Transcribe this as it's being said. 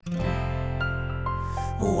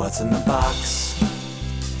What's in the box?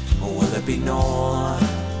 Will it be Noel?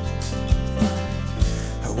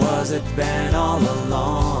 Or was it Ben all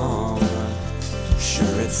along?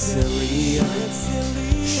 Sure it's silly,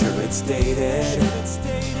 sure it's dated,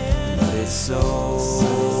 but it's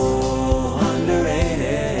so underrated.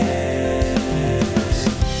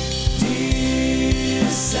 Dear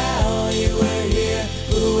Sally, we're here,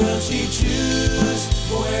 who will she choose?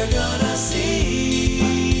 We're gonna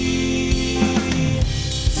see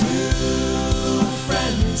two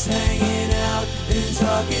friends hanging out and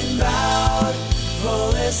talking about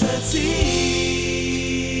Felicity.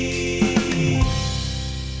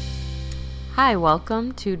 Hi,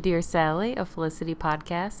 welcome to Dear Sally, a Felicity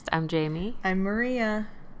podcast. I'm Jamie. I'm Maria.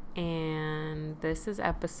 And this is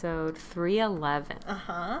episode 311,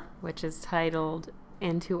 which is titled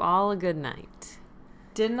Into All a Goodnight.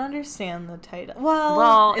 Didn't understand the title.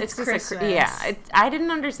 Well, it's just Christmas. I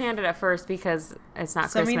didn't understand it at first because it's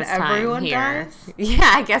not Christmas time everyone here. Dies?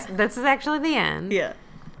 Yeah, I guess this is actually the end. Yeah.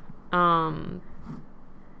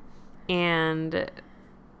 And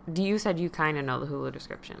you said you kind of know the Hulu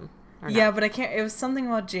description. Yeah, but I can't. It was something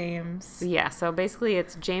about James. Yeah, so basically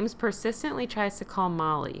it's James persistently tries to call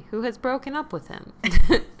Molly, who has broken up with him.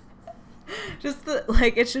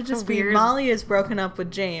 It should just be Molly is broken up with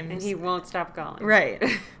James. And he won't stop calling. Right.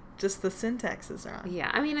 Just the syntax is wrong. Yeah,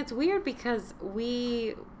 I mean, it's weird because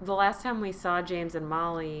the last time we saw James and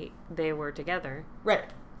Molly, they were together. Right.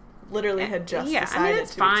 Literally had just decided to be I mean,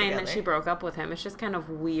 it's fine together. that she broke up with him. It's just kind of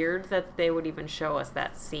weird that they would even show us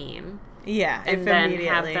that scene. Yeah, and then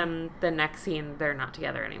have them the next scene they're not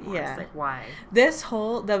together anymore. Yeah. It's like, why?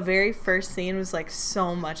 The very first scene was like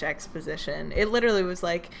so much exposition. It literally was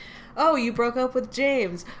like, oh, you broke up with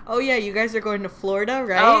James. Oh yeah, you guys are going to Florida,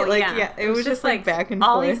 right? Oh, yeah. It was just like back and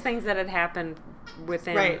all forth. All these things that had happened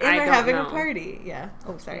within. Right, and they're having a party. Yeah.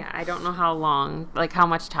 Oh, sorry. Yeah, I don't know how long, like how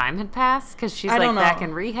much time had passed because she's like back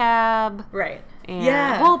in rehab. Right. And,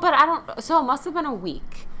 yeah. Well, but I don't. So it must have been a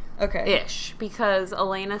week. Okay. Ish, because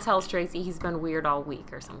Elena tells Tracy he's been weird all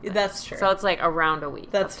week or something. That's true. So it's like around a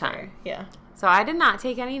week. That's of time. fair. Yeah. So I did not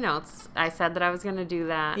take any notes. I said that I was going to do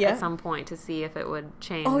that at some point to see if it would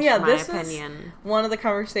change my opinion. Is one of the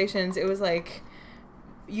conversations. It was like,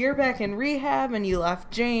 you're back in rehab and you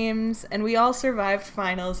left James and we all survived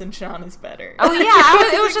finals and Sean is better. Oh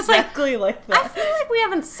yeah, it was just exactly like that. I feel like we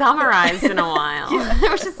haven't summarized in a while. Yeah.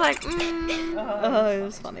 It was just like, it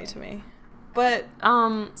was funny to me. But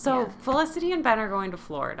Felicity and Ben are going to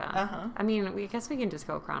Florida. I mean, I guess we can just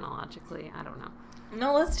go chronologically. I don't know.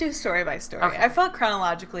 No, let's do story by story. Okay. I felt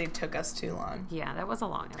chronologically it took us too long. Yeah, that was a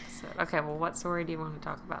long episode. Okay, well, what story do you want to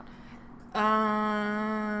talk about?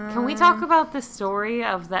 Can Can we talk about the story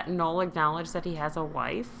of that Noel acknowledged that he has a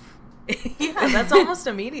wife? Yeah, that's almost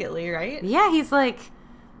immediately, right? Yeah, he's like,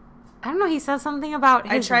 I don't know, he says something about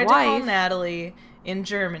his wife. I tried wife. to call Natalie in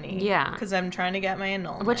Germany. Yeah. Because I'm trying to get my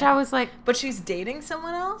annulment. Which I was like... But she's dating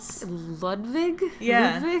someone else? Ludwig?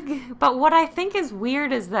 Yeah. Ludwig? But what I think is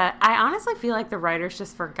weird is that I honestly feel like the writers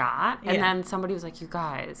just forgot. And then somebody was like, you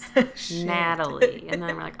guys, Natalie. And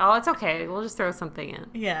then we're like, oh, it's okay. We'll just throw something in.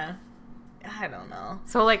 Yeah. I don't know.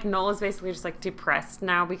 So, like, Noel is basically just, like, depressed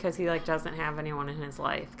now because he, like, doesn't have anyone in his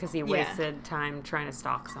life because he wasted time trying to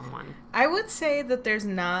stalk someone. I would say that there's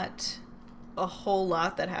not a whole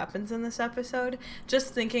lot that happens in this episode.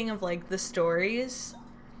 Just thinking of, like, the stories,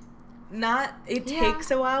 takes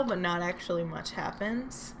a while, but not actually much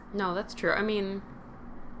happens. No, that's true. I mean...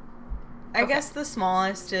 I guess the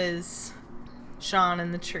smallest is Sean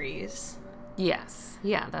and the trees. Yes.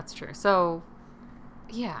 Yeah, that's true. So...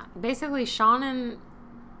 Yeah, basically Sean and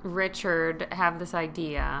Richard have this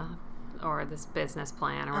idea or this business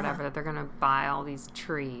plan or whatever that they're going to buy all these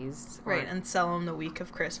trees. Right, and sell them the week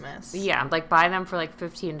of Christmas. Yeah, like buy them for like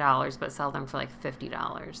 $15 but sell them for like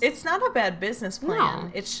 $50. It's not a bad business plan.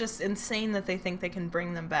 No. It's just insane that they think they can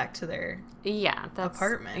bring them back to their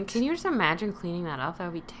apartment. And can you just imagine cleaning that up?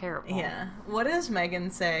 That would be terrible. Yeah. What does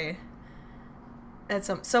Megan say?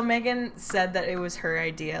 So Megan said that it was her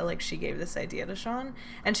idea, like she gave this idea to Sean,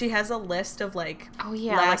 and she has a list of like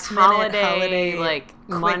last minute holiday like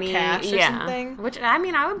money cash or something. Which I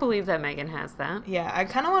mean, I would believe that Megan has that. Yeah, I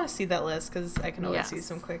kind of want to see that list because I can always use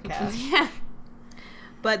some quick cash. Yeah.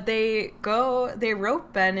 But they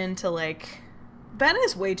rope Ben into like, Ben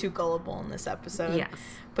is way too gullible in this episode. Yes.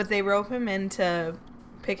 But they rope him into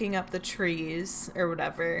picking up the trees or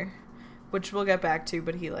whatever, which we'll get back to.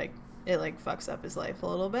 But it fucks up his life a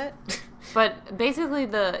little bit. But basically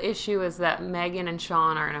the issue is that Megan and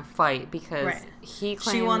Sean are in a fight because he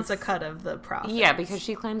claims... She wants a cut of the profits. Yeah, because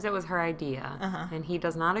she claims it was her idea, and he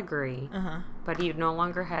does not agree, but he no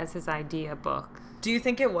longer has his idea book. Do you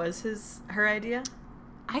think it was her idea?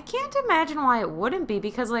 I can't imagine why it wouldn't be,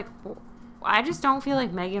 because, like, I just don't feel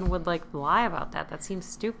like Megan would, like, lie about that. That seems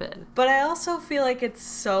stupid. But I also feel like it's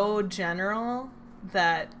so general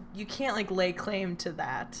that you can't, like, lay claim to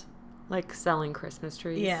that. Like selling Christmas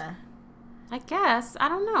trees? Yeah. I guess. I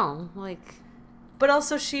don't know. Like... But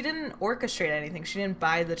also, she didn't orchestrate anything. She didn't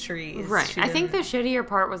buy the trees. Right. I think the shittier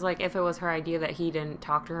part was, like, if it was her idea that he didn't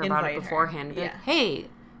talk to her about it beforehand. Be like, hey,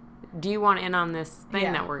 do you want in on this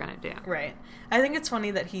thing that we're going to do? Right. I think it's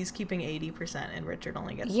funny that he's keeping 80% and Richard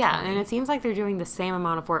only gets 20. And it seems like they're doing the same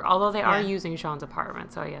amount of work, although they are using Sean's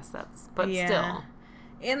apartment, so I guess that's... But still.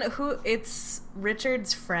 And it's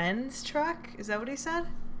Richard's friend's truck? Is that what he said?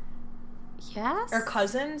 Yes. Or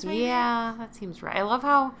cousins, maybe? Yeah, that seems right. I love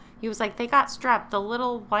how he was like, they got strep, the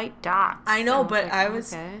little white dots. I know, but like, I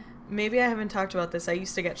was... Okay. Maybe I haven't talked about this. I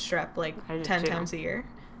used to get strep, like, 10 times a year.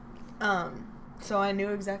 So I knew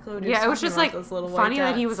exactly what he was talking about. Yeah, it was just, like, funny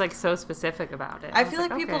that he was, like, so specific about it. I feel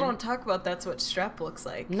like people don't talk about that's what strep looks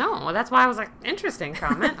like. No, that's why I was like, interesting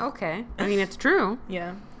comment. Okay. I mean, it's true.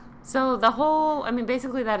 Yeah. So the whole... I mean,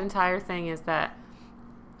 basically that entire thing is that...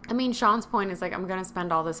 I mean, Sean's point is, like, I'm going to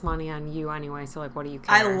spend all this money on you anyway, so, like, what do you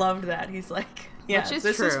care? I loved that. He's like, yeah,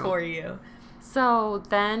 this is for you. So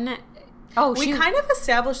then... we kind of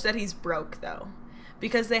established that he's broke, though.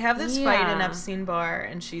 Because they have this fight in Epstein Bar,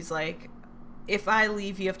 and she's like, if I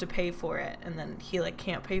leave, you have to pay for it. And then he, like,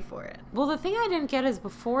 can't pay for it. Well, the thing I didn't get is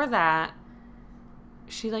before that,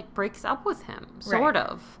 she, like, breaks up with him, sort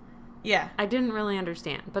of. Yeah. I didn't really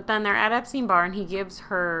understand. But then they're at Epstein Bar, and he gives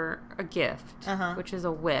her a gift, which is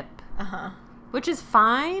a whip. Which is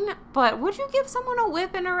fine, but would you give someone a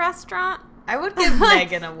whip in a restaurant? I would give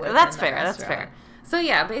Megan a whip. That's fair. That's fair. So,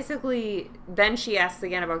 yeah, basically, then she asks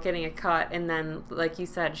again about getting a cut, and then, like you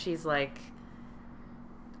said, she's like,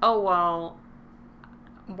 oh, well,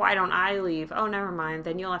 why don't I leave? Oh, never mind.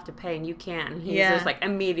 Then you'll have to pay, and you can't. And he just, like,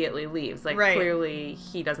 immediately leaves. Like, clearly,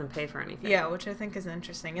 he doesn't pay for anything. Yeah, which I think is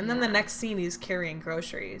interesting. And then the next scene, he's carrying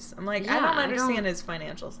groceries. I'm like, I don't understand his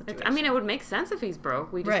financial situation. I mean, it would make sense if he's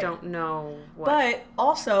broke. We just don't know what. But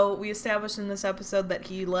also, we established in this episode that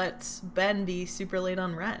he lets Ben be super late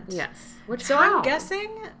on rent. Yes.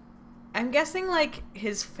 I'm guessing, like,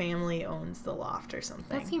 his family owns the loft or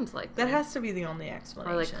something. That seems like that has to be the only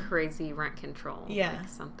explanation. Or, like, crazy rent control. Yeah. Like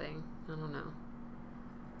something. I don't know.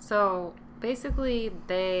 So, basically,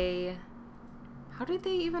 how did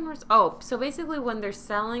they even... so basically, when they're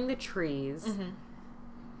selling the trees,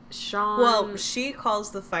 Sean... Well, she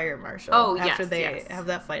calls the fire marshal after they have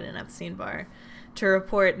that fight in Epstein Bar to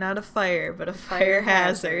report not a fire, but a fire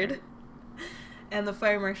hazard. And the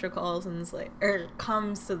fire marshal calls and is like... Or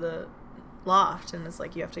comes to the loft and is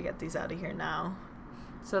like, you have to get these out of here now,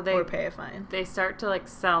 or pay a fine. They start to, like,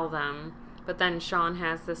 sell them, but then Sean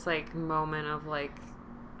has this, like, moment of, like,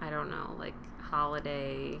 I don't know, like,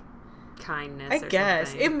 holiday kindness, I guess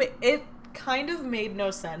something. It kind of made no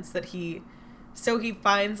sense that he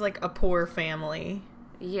finds, like, a poor family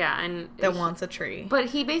and that wants a tree, but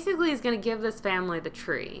he basically is going to give this family the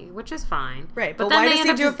tree, which is fine, right? But then why does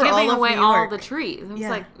he do it for all of New York? All the trees. And it's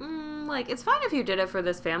like, it's fine if you did it for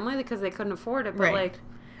this family because they couldn't afford it, but like,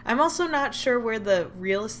 I'm also not sure where the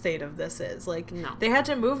real estate of this is. Like, they had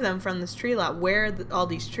to move them from this tree lot. Where are all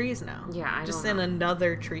these trees now? Yeah, I just don't know. In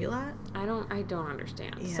another tree lot. I don't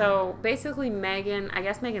understand. Yeah. So basically, I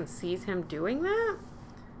guess Megan sees him doing that.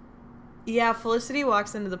 Yeah, Felicity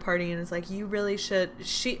walks into the party and is like, "You really should."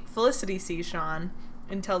 Felicity sees Sean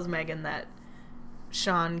and tells Megan that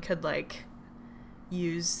Sean could, like,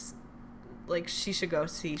 use. Like, she should go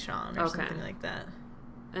see Sean or something like that.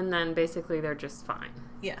 And then, basically, they're just fine.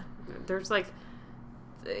 Yeah. There's, like...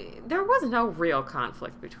 There was no real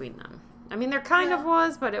conflict between them. I mean, there kind of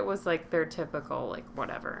was, but it was, like, their typical, like,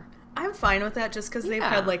 whatever. I'm fine with that just because they've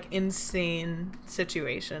had, like, insane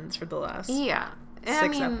situations for the last 6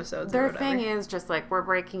 episodes or whatever. Their thing is just, like, we're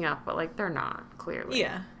breaking up, but, like, they're not, clearly.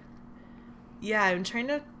 Yeah. Yeah, I'm trying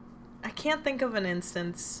to... I can't think of an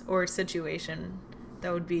instance or situation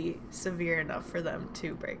that would be severe enough for them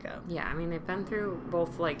to break up. Yeah, I mean, they've been through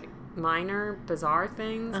both, like, minor, bizarre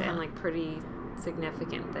things and, like, pretty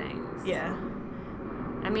significant things. Yeah.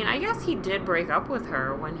 I mean, I guess he did break up with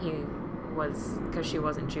her when he was... Because she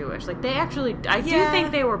wasn't Jewish. Like, they actually... I do think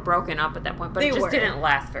they were broken up at that point, but it just didn't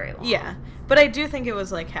last very long. Yeah. But I do think it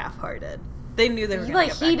was, like, half-hearted. They knew they were going to get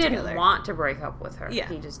back together. He didn't want to break up with her. Yeah.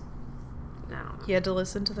 He just... I don't know. He had to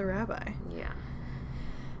listen to the rabbi. Yeah.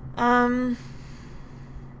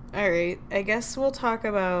 All right, I guess we'll talk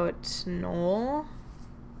about Noel.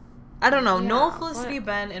 I don't know. Noel, Felicity,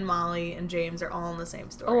 Ben, and Molly and James are all in the same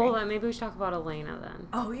story. Oh, well, then maybe we should talk about Elena then.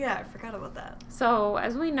 Oh, yeah. I forgot about that. So,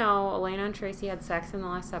 as we know, Elena and Tracy had sex in the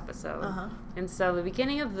last episode. Uh-huh. And so, the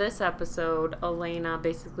beginning of this episode, Elena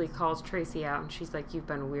basically calls Tracy out, and she's like, you've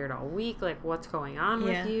been weird all week. Like, what's going on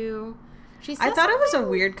with you? I thought it was a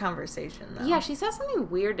weird conversation, though. Yeah, she says something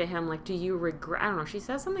weird to him, like, do you regret... I don't know. She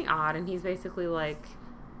says something odd, and he's basically like,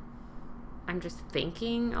 I'm just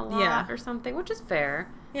thinking a lot or something, which is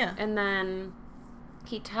fair. Yeah. And then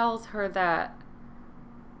he tells her that...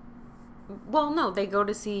 Well, no, they go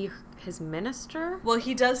to see his minister. Well,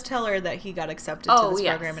 he does tell her that he got accepted to this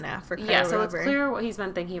program in Africa. Yeah, so it's clear what he's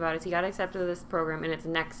been thinking about is he got accepted to this program, and it's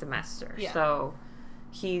next semester. Yeah. So...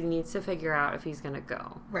 he needs to figure out if he's going to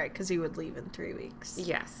go. Right, because he would leave in 3 weeks.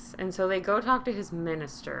 Yes. And so they go talk to his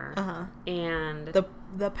minister. Uh-huh. And...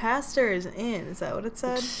 The pastor is in. Is that what it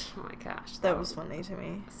said? Oh, my gosh. That was funny to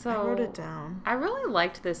me. So I wrote it down. I really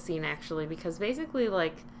liked this scene, actually, because basically,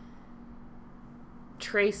 like,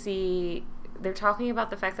 Tracy... They're talking about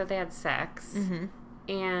the fact that they had sex. Mm-hmm.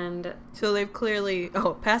 And... So they've clearly...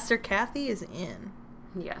 Oh, Pastor Kathy is in.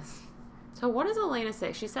 Yes. So what does Elena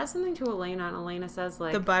say? She says something to Elena, and Elena says,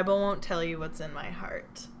 like... The Bible won't tell you what's in my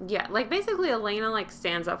heart. Yeah, like, basically, Elena, like,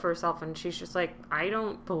 stands up for herself, and she's just like, I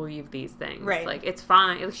don't believe these things. Right. Like, it's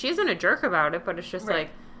fine. She isn't a jerk about it, but it's just, like,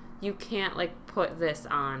 you can't, like, put this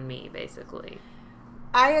on me, basically.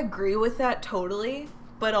 I agree with that totally,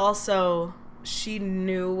 but also... she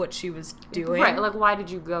knew what she was doing. Right, like, why did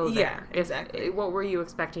you go there? Yeah, exactly. What were you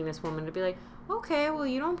expecting this woman to be like, okay, well,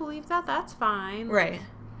 you don't believe that? That's fine. Right.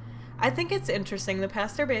 I think it's interesting. The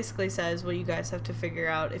pastor basically says, well, you guys have to figure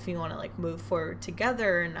out if you want to, like, move forward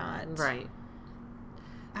together or not. Right.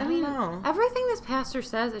 I mean, know. Everything this pastor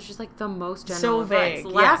says is just, like, the most general so vague.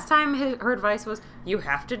 advice. Last time her advice was, you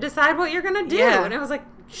have to decide what you're going to do. Yeah. And it was like,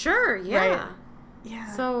 sure, yeah. Right.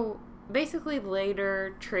 Yeah. So... basically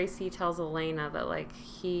later Tracy tells Elena that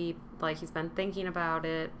he's been thinking about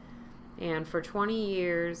it, and for 20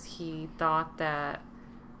 years he thought that,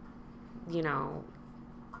 you know,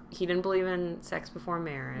 he didn't believe in sex before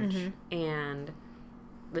marriage, and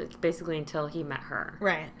basically until he met her.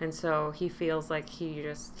 Right. And so he feels like he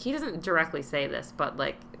doesn't directly say this, but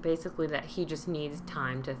basically that he just needs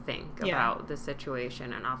time to think about the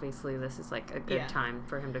situation, and obviously this is a good time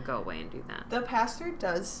for him to go away and do that. The pastor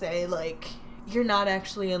does say you're not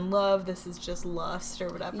actually in love, this is just lust or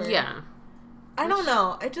whatever. Yeah. I don't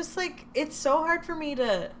know. I just it's so hard for me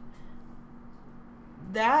to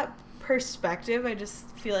that perspective I just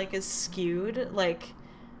feel is skewed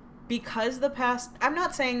because I'm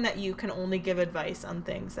not saying that you can only give advice on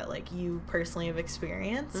things that you personally have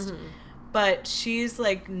experienced, but she's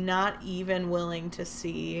not even willing to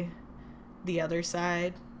see the other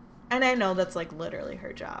side. And I know that's literally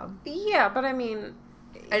her job. Yeah, but I mean,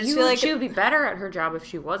 I just feel she would be better at her job if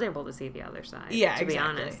she was able to see the other side. Yeah, to exactly. be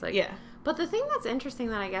honest. Yeah. But the thing that's interesting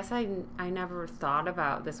that I guess I never thought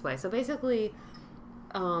about this way. So basically,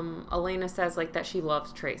 Elena says that she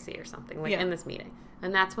loves Tracy or something in this meeting,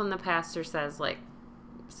 and that's when the pastor says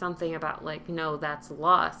something about no, that's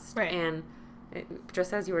lust. Right. And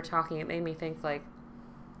just as you were talking, it made me think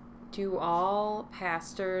do all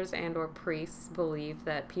pastors and or priests believe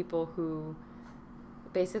that people who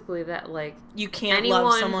basically that you can't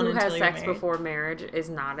love someone who has until sex you're before marriage is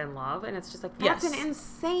not in love? And it's just that's yes. an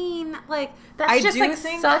insane that's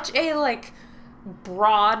just such a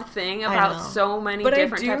broad thing about so many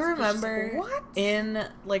different types of people. But I do remember what? In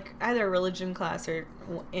either religion class or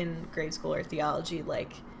in grade school or theology,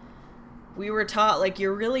 we were taught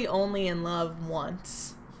you're really only in love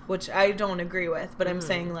once, which I don't agree with, but I'm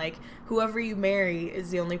saying whoever you marry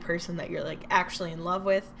is the only person that you're actually in love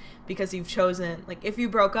with, because you've chosen if you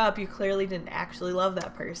broke up, you clearly didn't actually love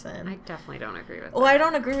that person. I definitely don't agree with that. Well, I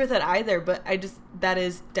don't agree with it either, but that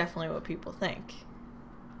is definitely what people think.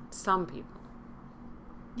 Some people.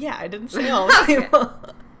 Yeah, I didn't say all people.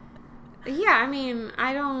 Yeah, I mean,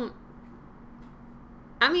 I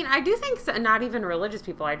do think not even religious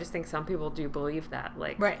people. I just think some people do believe that.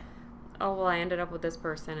 Right. Oh, well, I ended up with this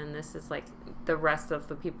person, and this is the rest of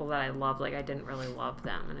the people that I love. I didn't really love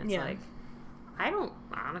them. And it's I don't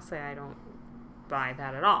buy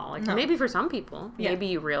that at all. No. Maybe for some people, yeah. maybe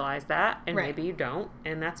you realize that, and right. maybe you don't,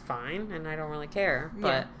 and that's fine, and I don't really care.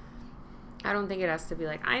 But I don't think it has to be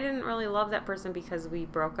I didn't really love that person because we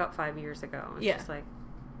broke up 5 years ago. It's just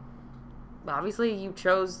obviously you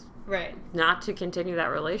chose not to continue that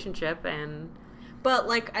relationship, but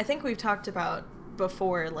I think we've talked about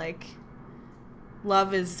before,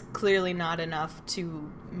 love is clearly not enough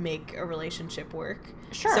to make a relationship work.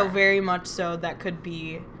 Sure. So very much so that could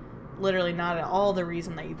be literally not at all the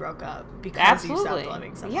reason that you broke up because you stopped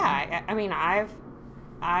loving someone. Yeah, I mean, I've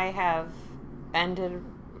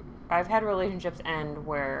had relationships end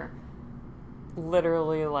where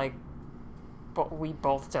literally, like, but we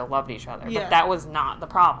both still loved each other. Yeah. But that was not the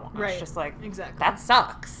problem. Right. It's just like, exactly. That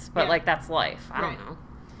sucks. But, like, that's life. I don't know.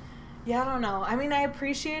 Yeah, I don't know. I mean, I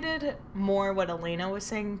appreciated more what Elena was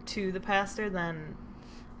saying to the pastor than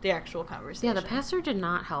the actual conversation. Yeah, the pastor did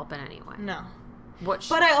not help in any way. No.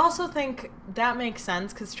 But I also think that makes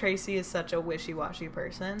sense because Tracy is such a wishy-washy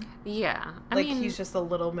person. Yeah. I mean, he's just a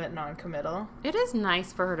little bit non-committal. It is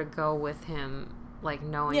nice for her to go with him, like,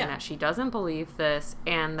 knowing that she doesn't believe this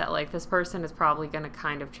and that, like, this person is probably going to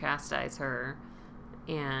kind of chastise her.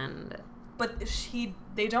 But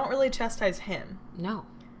they don't really chastise him. No.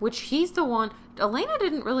 Which he's the one... Elena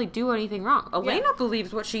didn't really do anything wrong. Elena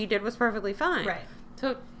believes what she did was perfectly fine. Right.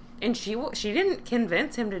 So... And she didn't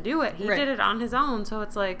convince him to do it. He did it on his own. So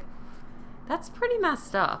it's like, that's pretty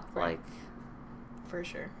messed up. Right. Like, for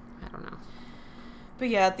sure. I don't know. But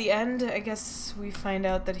yeah, at the end, I guess we find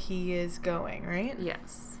out that he is going, right?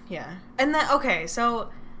 Yes. Yeah. And then, okay, so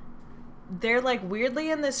they're like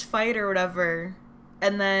weirdly in this fight or whatever.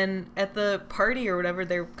 And then at the party or whatever,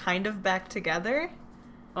 they're kind of back together.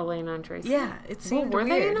 Elena and Tracy? Yeah, it seemed were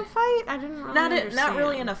weird. they in a fight? I didn't really understand. Not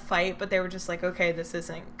really in a fight, but they were just like, okay, this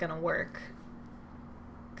isn't gonna work.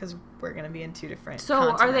 Because we're gonna be in two different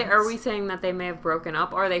continents. Are we saying that they may have broken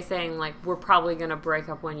up? Or are they saying, like, we're probably gonna break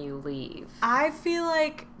up when you leave? I feel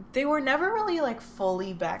like they were never really, like,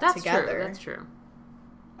 fully back together. That's true.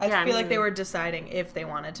 I feel like they were deciding if they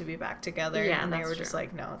wanted to be back together. Yeah, and they were just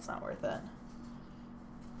like, no, it's not worth it.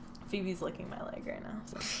 Phoebe's licking my leg right now,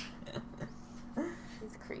 so...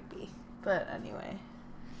 She's creepy. But anyway.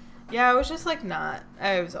 Yeah, I was just like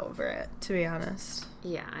I was over it, to be honest.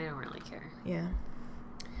 Yeah, I don't really care. Yeah.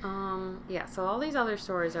 Yeah, so all these other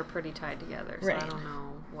stories are pretty tied together, so right. I don't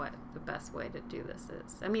know what the best way to do this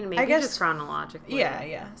is. I mean, maybe just chronologically.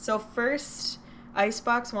 Yeah. So first,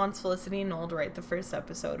 Icebox wants Felicity and Noel to write the first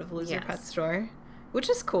episode of Lose Your Pet Store, which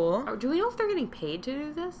is cool. Oh, do we know if they're getting paid to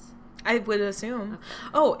do this? I would assume. Okay.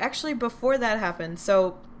 Oh, actually, before that happened,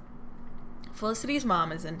 so... Felicity's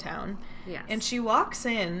mom is in town. Yes. And she walks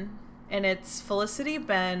in, and it's Felicity,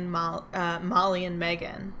 Ben, Molly, and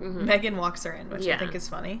Megan. Mm-hmm. Megan walks her in, which I think is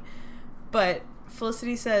funny. But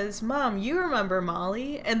Felicity says, Mom, you remember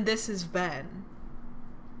Molly? And this is Ben.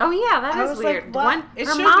 Oh, yeah, that is weird. Like,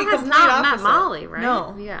 her mom has not met Molly, right?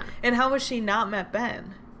 No. Yeah. And how has she not met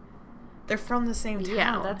Ben? They're from the same town.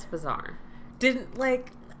 Yeah, that's bizarre.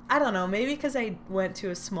 I don't know, maybe because I went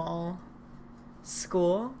to a small...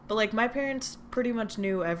 school, but like my parents pretty much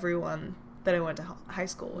knew everyone that I went to high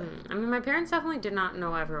school with. I mean, my parents definitely did not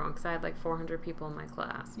know everyone because I had like 400 people in my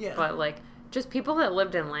class. Yeah. But like just people that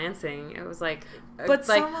lived in Lansing, it was like,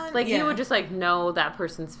 but you would just like know that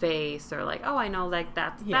person's face or like, oh, I know like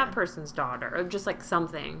that's that person's daughter or just like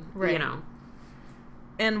something, right. You know.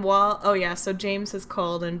 And so James has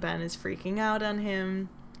called and Ben is freaking out on him.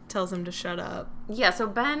 Tells him to shut up. Yeah, so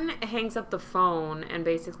Ben hangs up the phone and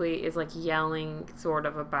basically is like yelling sort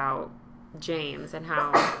of about James and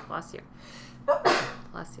how bless you.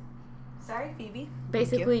 Sorry, Phoebe.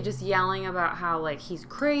 Basically just yelling about how like he's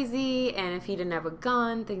crazy and if he didn't have a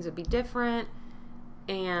gun, things would be different.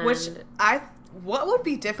 And what would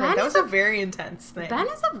be different? That was a very intense thing. Ben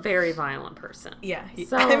is a very violent person. Yeah.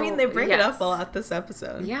 They bring it up a lot this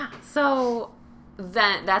episode. Yeah. So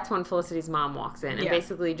that's when Felicity's mom walks in and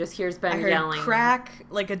basically just hears Ben yelling. Crack,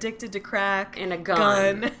 like addicted to crack. And a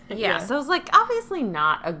gun. Yeah. So it's like obviously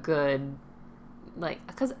not a good, like,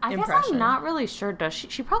 because I guess I'm not really sure. Does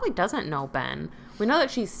she probably doesn't know Ben. We know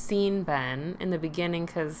that she's seen Ben in the beginning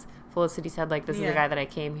because Felicity said, like, this is the guy that I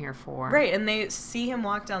came here for. Right, and they see him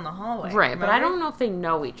walk down the hallway. Right, but I don't know if they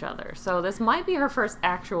know each other. So this might be her first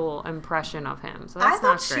actual impression of him. So that's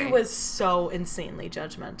not great. She was so insanely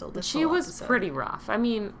judgmental. She was pretty rough. I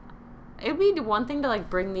mean, it would be one thing to, like,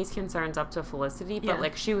 bring these concerns up to Felicity, but,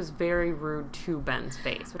 like, she was very rude to Ben's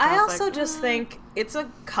face. I also just think it's a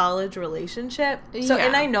college relationship. So,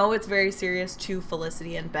 and I know it's very serious to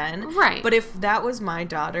Felicity and Ben. Right. But if that was my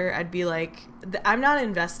daughter, I'd be like, I'm not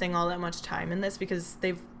investing all that much time in this because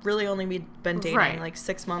they've really only been dating, like,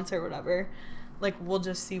 6 months or whatever. Like, we'll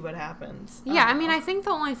just see what happens. Yeah, I mean, I think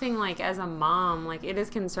the only thing, like, as a mom, like, it is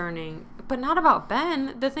concerning, but not about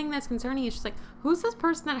Ben. The thing that's concerning is just, like, who's this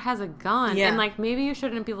person that has a gun? Yeah. And, like, maybe you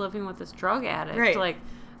shouldn't be living with this drug addict. Right. Like,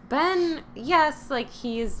 Ben, yes, like,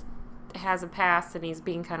 has a past and he's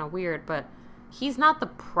being kind of weird, but he's not the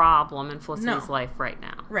problem in Felicity's life right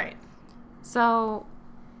now. Right. So,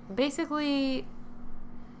 basically,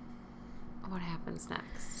 what happens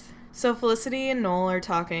next? So Felicity and Noel are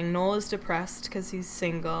talking. Noel is depressed because he's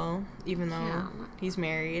single, even though he's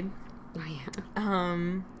married. Oh, yeah.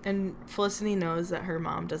 And Felicity knows that her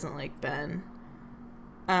mom doesn't like Ben.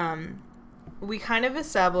 We kind of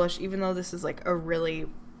establish, even though this is like a really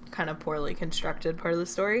kind of poorly constructed part of the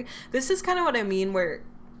story, this is kind of what I mean where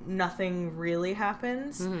nothing really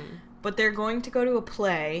happens. Mm-hmm. But they're going to go to a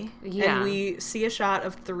play, and we see a shot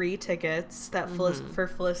of 3 tickets that for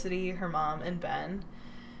Felicity, her mom, and Ben.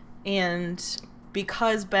 And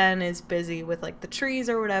because Ben is busy with, like, the trees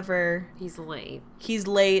or whatever... He's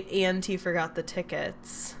late, and he forgot the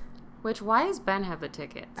tickets. Which, why does Ben have the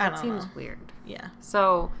tickets? That seems weird. Yeah.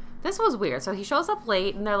 So, this was weird. So, he shows up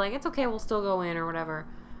late, and they're like, it's okay, we'll still go in or whatever.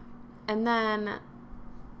 And then...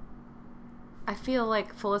 I feel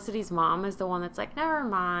like Felicity's mom is the one that's like, never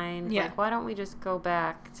mind. Yeah. Like, why don't we just go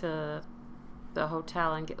back to the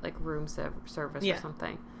hotel and get, like, room service or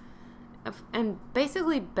something? And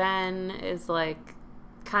basically Ben is, like,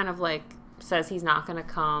 kind of, like, says he's not going to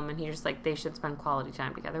come, and he just, like, they should spend quality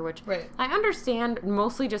time together, which I understand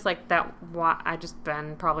mostly just, like, that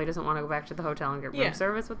Ben probably doesn't want to go back to the hotel and get room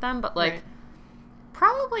service with them, but, like...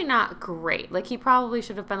 Probably not great. Like, he probably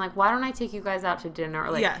should have been like, why don't I take you guys out to dinner? Or,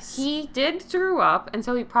 like, he did screw up, and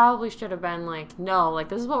so he probably should have been like, no, like,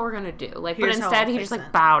 this is what we're going to do. Like, but instead he just,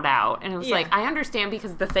 like, bowed out. And it was like, I understand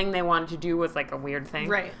because the thing they wanted to do was, like, a weird thing.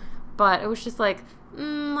 Right. But it was just like,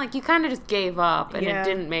 like, you kind of just gave up, and it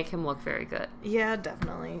didn't make him look very good. Yeah,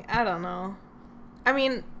 definitely. I don't know. I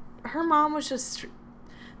mean, her mom was just...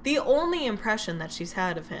 The only impression that she's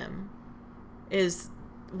had of him is...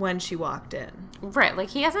 when she walked in. Right. Like,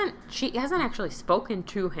 she hasn't actually spoken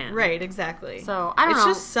to him. Right, exactly. So, I don't know.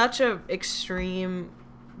 It's just such a extreme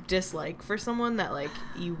dislike for someone that, like,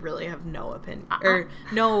 you really have no opinion or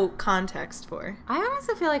no context for. I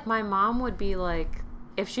honestly feel like my mom would be like,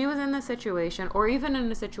 if she was in this situation, or even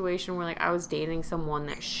in a situation where, like, I was dating someone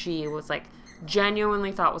that she was, like,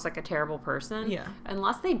 genuinely thought was, like, a terrible person. Yeah.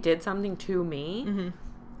 Unless they did something to me... Mm-hmm.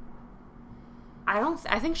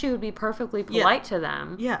 I think she would be perfectly polite to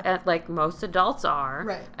them. Yeah. Like most adults are.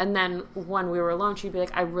 Right. And then when we were alone, she'd be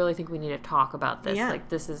like, I really think we need to talk about this. Yeah. Like,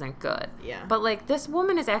 this isn't good. Yeah. But, like, this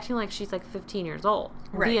woman is acting like she's, like, 15 years old.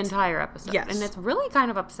 Right. The entire episode. Yes. And it's really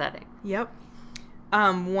kind of upsetting. Yep.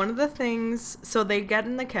 One of the things... So they get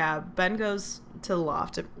in the cab. Ben goes to the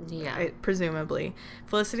loft, presumably.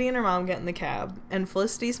 Felicity and her mom get in the cab. And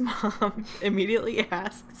Felicity's mom immediately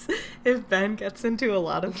asks if Ben gets into a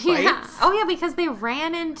lot of fights. Yeah. Oh, yeah, because they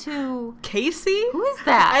ran into... Casey? Who is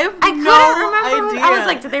that? I couldn't remember. I was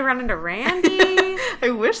like, did they run into Randy? I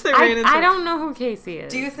wish they ran into... I don't know who Casey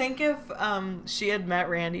is. Do you think if she had met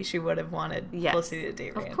Randy, she would have wanted Felicity to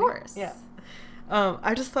date Randy? Of course. Yeah.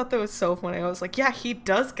 I just thought that was so funny. I was like, yeah, he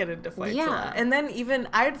does get into fights a lot. And then even,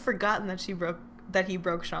 I had forgotten that he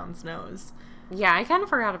broke Sean's nose. Yeah, I kind of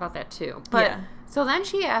forgot about that too. But, so then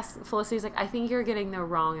she asked, Felicity's like, I think you're getting the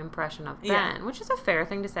wrong impression of Ben, which is a fair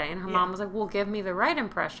thing to say. And her mom was like, well, give me the right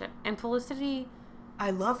impression. And Felicity...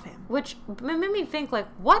 I love him. Which made me think, like,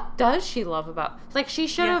 what does she love about... Like, she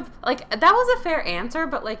should have... Like, that was a fair answer,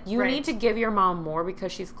 but, like, you need to give your mom more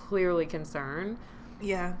because she's clearly concerned.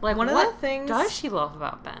 Yeah. Like, one of the things... does she love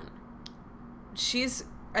about Ben?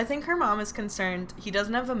 I think her mom is concerned he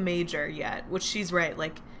doesn't have a major yet, which she's right.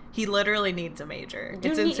 Like, he literally needs a major.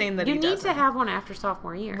 It's insane that he doesn't. You need to have one after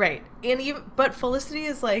sophomore year. Right. But Felicity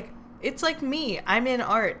is like, it's like me. I'm in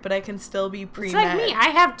art, but I can still be pre-med. It's like me. I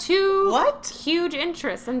have 2 huge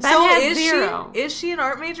interests, and Ben has 0. Is she an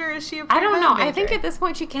art major or is she a pre-med I don't know. Major? I think at this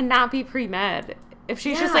point she cannot be pre-med. If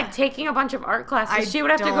she's just, like, taking a bunch of art classes, she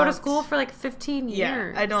would have to go to school for, like, 15 years.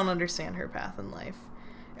 Yeah, I don't understand her path in life.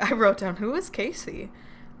 I wrote down, who is Casey?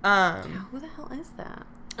 Who the hell is that?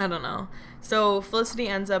 I don't know. So Felicity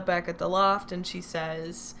ends up back at the loft, and she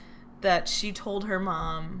says that she told her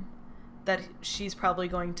mom that she's probably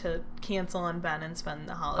going to cancel on Ben and spend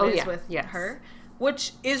the holidays with her,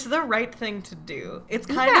 which is the right thing to do. It's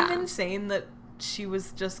kind of insane that she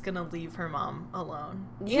was just gonna leave her mom alone.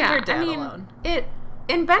 Leave her dad alone.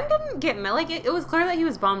 And Ben didn't get mad. Like, it was clear that he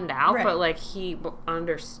was bummed out, but, like, he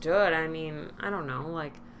understood. I mean, I don't know.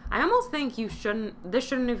 Like, I almost think this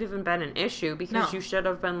shouldn't have even been an issue because you should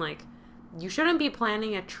have been, like, you shouldn't be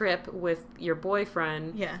planning a trip with your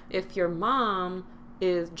boyfriend if your mom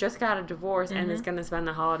just got a divorce and is going to spend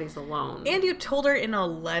the holidays alone. And you told her in a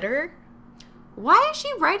letter. Why is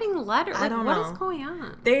she writing letters? Like, I don't know. What is going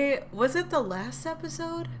on? Was it the last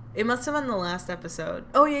episode? It must have been the last episode.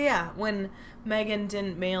 Oh, yeah. When Megan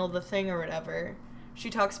didn't mail the thing or whatever, she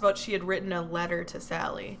talks about she had written a letter to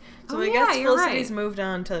Sally. So I guess Felicity's moved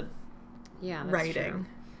on to writing.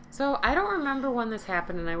 So I don't remember when this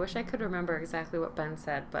happened, and I wish I could remember exactly what Ben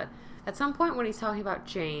said, but at some point when he's talking about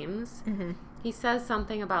James, he says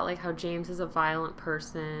something about, like, how James is a violent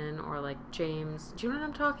person, or, like, James... Do you know what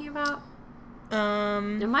I'm talking about?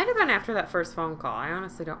 It might have been after that first phone call. I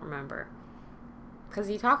honestly don't remember. Because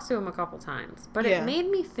he talks to him a couple times. But it made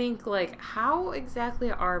me think, like, how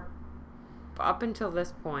exactly are... Up until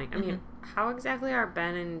this point, I mean, how exactly are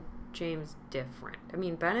Ben and James different? I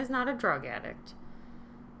mean, Ben is not a drug addict.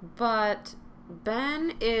 But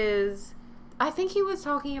Ben is... I think he was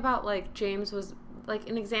talking about, like, James was... Like,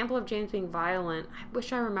 an example of James being violent. I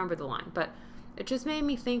wish I remembered the line. But it just made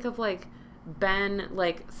me think of, like, Ben,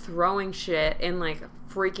 like, throwing shit and, like,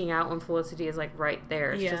 freaking out when Felicity is, like, right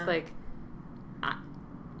there. It's just, like...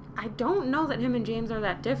 I don't know that him and James are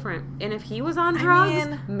that different. And if he was on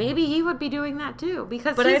drugs, maybe he would be doing that, too.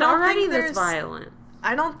 Because he's already this violent.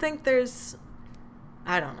 I don't think there's...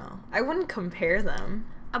 I don't know. I wouldn't compare them.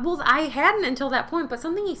 Well, I hadn't until that point, but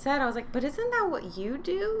something he said, I was like, but isn't that what you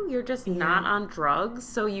do? You're just not on drugs,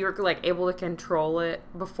 so you're, like, able to control it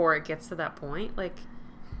before it gets to that point? Like,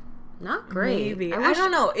 not great. Maybe. I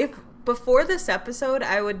don't know. If before this episode,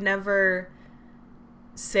 I would never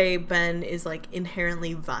say Ben is, like,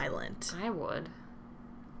 inherently violent. I would.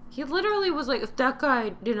 He literally was like, if that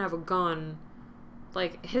guy didn't have a gun,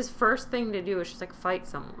 like, his first thing to do is just, like, fight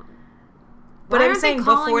someone. But I'm saying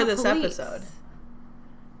before this episode.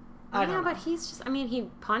 Yeah, but he's just, I mean, he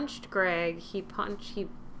punched Greg, he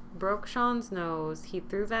broke Sean's nose, he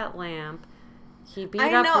threw that lamp, he beat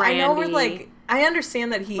up Randy. I know we're like, I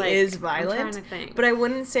understand that he is violent, I'm trying to think. But I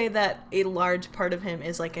wouldn't say that a large part of him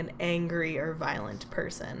is like an angry or violent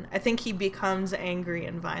person. I think he becomes angry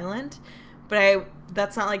and violent, but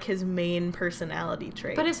that's not like his main personality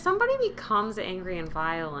trait. But if somebody becomes angry and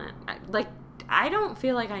violent, like, I don't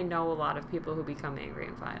feel like I know a lot of people who become angry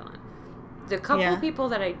and violent. The couple of people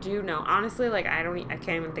that I do know, honestly, like, I can't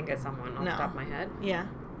even think of someone off the top of my head. Yeah.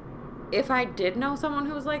 If I did know someone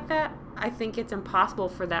who was like that, I think it's impossible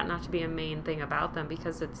for that not to be a main thing about them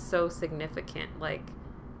because it's so significant. Like,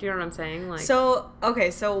 do you know what I'm saying? Like, so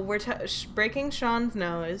we're breaking Sean's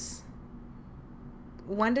nose.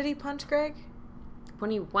 When did he punch Greg?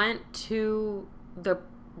 When he went to the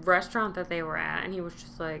restaurant that they were at, and he was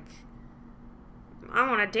just like, I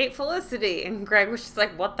want to date Felicity. And Greg was just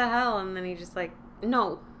like, what the hell? And then he just like,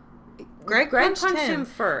 no. Greg punched him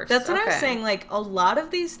first. That's what I'm saying. Like, a lot of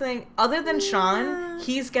these things, other than Sean,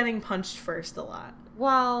 he's getting punched first a lot.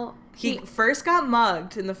 Well, he first got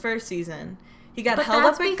mugged in the first season. He got held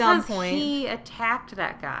up at gunpoint. He attacked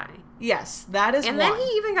that guy. Yes, that is and one. And then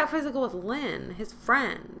he even got physical with Lynn, his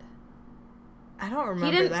friend. I don't remember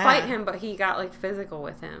that. He didn't fight him, but he got, like, physical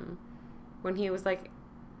with him. When he was, like,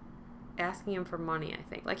 asking him for money, I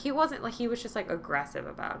think. Like, he wasn't, like, he was just, like, aggressive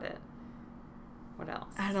about it. What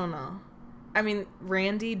else? I don't know. I mean,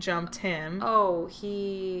 Randy jumped him. Oh,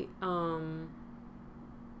 he,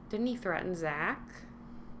 didn't he threaten Zach?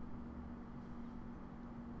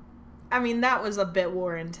 I mean, that was a bit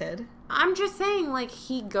warranted. I'm just saying, like,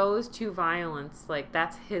 he goes to violence. Like,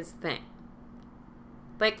 that's his thing.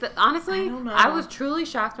 Like, honestly, I was truly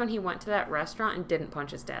shocked when he went to that restaurant and didn't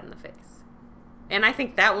punch his dad in the face. And I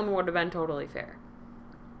think that one would have been totally fair.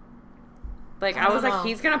 Like, I was like,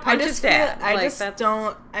 he's going to punch his dad.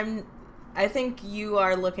 I think you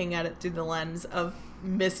are looking at it through the lens of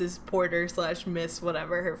Mrs. Porter / Miss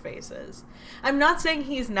whatever her face is. I'm not saying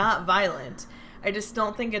he's not violent. I just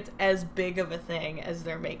don't think it's as big of a thing as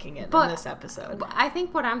they're making it in this episode. I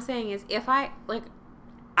think what I'm saying is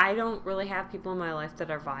I don't really have people in my life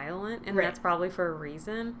that are violent, and that's probably for a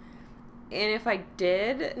reason. And if I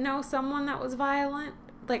did know someone that was violent,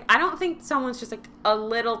 like, I don't think someone's just, like, a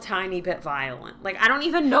little tiny bit violent. Like, I don't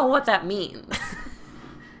even know what that means.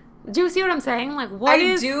 Do you see what I'm saying? Like, what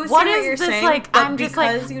is this, saying, like, I'm just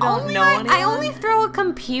like, you don't know anyone? I only throw a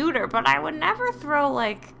computer, but I would never throw,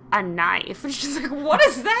 like, a knife. It's just like, what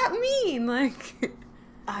does that mean? Like,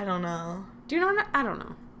 I don't know. Do you know what? I don't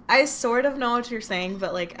know. I sort of know what you're saying,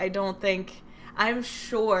 but, like, I don't think... I'm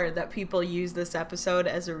sure that people use this episode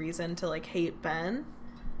as a reason to, like, hate Ben.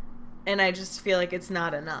 And I just feel like it's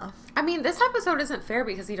not enough. I mean, this episode isn't fair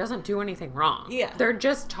because he doesn't do anything wrong. Yeah. They're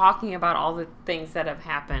just talking about all the things that have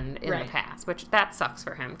happened in the past, which that sucks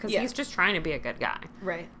for him because he's just trying to be a good guy.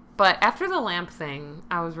 Right. But after the lamp thing,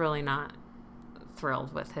 I was really not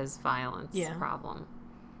thrilled with his violence problem.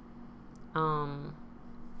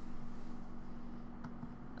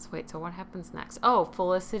 So what happens next? Oh,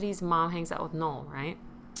 Felicity's mom hangs out with Noel, right?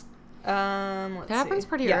 That happens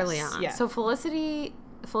pretty early on. Yeah. So Felicity,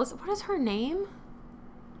 what is her name?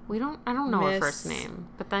 I don't know her first name,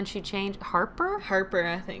 but then she changed Harper,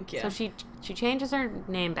 I think. Yeah. So she changes her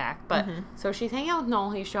name back, but so she's hanging out with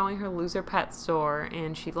Noel. He's showing her Loser Pet store,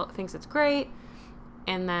 and she thinks it's great.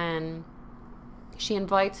 And then she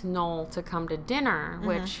invites Noel to come to dinner,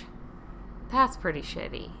 which that's pretty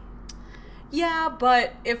shitty. Yeah,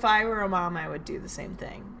 but if I were a mom, I would do the same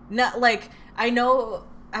thing. Not like I know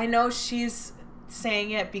she's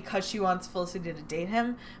saying it because she wants Felicity to date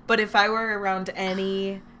him, but if I were around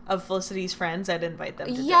any of Felicity's friends, I'd invite them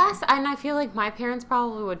to dinner. Yes, and I feel like my parents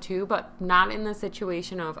probably would too, but not in the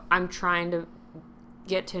situation of I'm trying to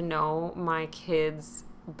get to know my kid's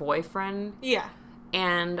boyfriend. Yeah.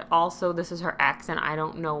 And also, this is her ex, and I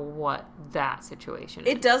don't know what that situation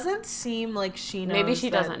is. It doesn't seem like she knows. Maybe she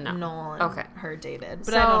doesn't know. Noel and her dated,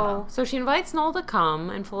 but so, I don't know. So she invites Noel to come,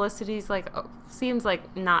 and Felicity's like, seems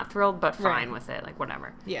like not thrilled, but fine with it, like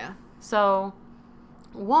whatever. Yeah. So,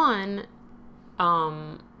 it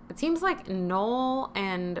seems like Noel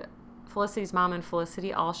and Felicity's mom and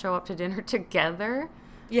Felicity all show up to dinner together.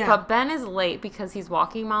 Yeah. But Ben is late because he's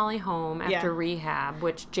walking Molly home after rehab,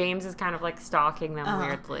 which James is kind of like stalking them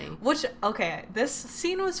weirdly. Which, okay, this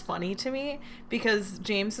scene was funny to me because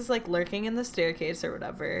James is like lurking in the staircase or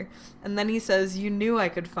whatever. And then he says, "You knew I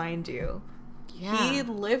could find you." Yeah. He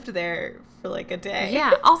lived there for like a day.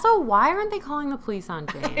 Yeah. Also, why aren't they calling the police on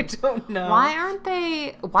James? I don't know. Why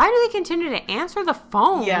do they continue to answer the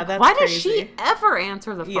phone? Yeah, that's Why crazy. Does she ever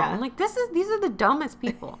answer the phone? Yeah. Like, these are the dumbest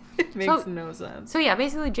people. It makes no sense. So yeah,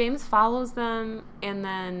 basically James follows them and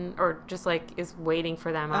then, or just like is waiting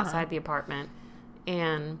for them outside the apartment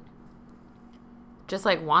and just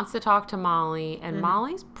like wants to talk to Molly, and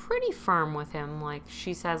Molly's pretty firm with him. Like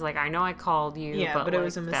she says, like, I know I called you, but it like,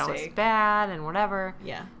 was a mistake. That was bad and whatever.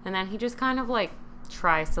 Yeah. And then he just kind of like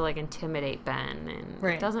tries to like intimidate Ben, and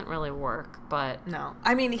it doesn't really work. But no,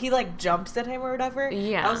 I mean he like jumps at him or whatever.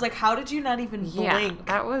 Yeah. I was like, how did you not even blink?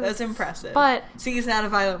 That's impressive. But see, he's not a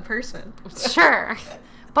violent person. Sure.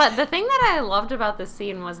 But the thing that I loved about this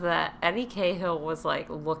scene was that Eddie Cahill was like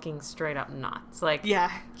looking straight up nuts. Like,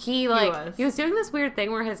 he was doing this weird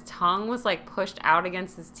thing where his tongue was like pushed out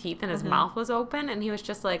against his teeth and his mouth was open, and he was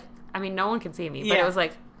just like, I mean, no one can see me, but it was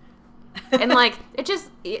like, and like it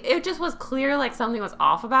just was clear like something was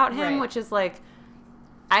off about him, which is like,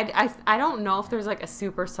 I don't know if there's like a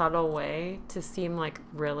super subtle way to seem like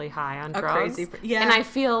really high on drugs. And I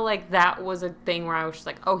feel like that was a thing where I was just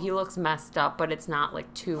like, oh, he looks messed up, but it's not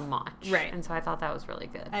like too much. Right. And so I thought that was really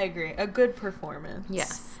good. I agree. A good performance.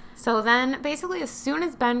 Yes. So then basically as soon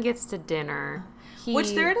as Ben gets to dinner,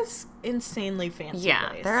 which they're at an insanely fancy place.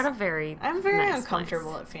 Yeah, they're at a I'm very nice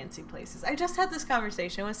uncomfortable place. At fancy places. I just had this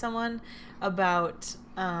conversation with someone about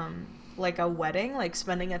like a wedding, like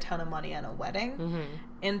spending a ton of money on a wedding,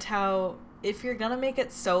 and how if you're gonna make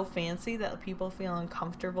it so fancy that people feel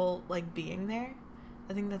uncomfortable like being there,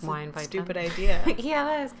 I think that's a stupid idea. Yeah,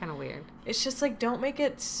 that is kind of weird. It's just like, don't make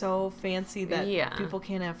it so fancy that people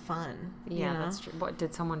can't have fun. Yeah, that's true. What,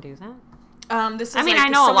 did someone do that? This is I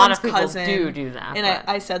know a lot of people cousin, do that. And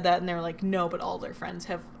I said that, and they were like, no, but all their friends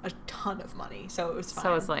have a ton of money, so it was fine.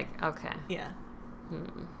 So it's like, okay. Yeah.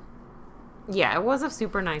 Yeah, it was a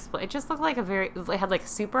super nice place. It just looked like it had like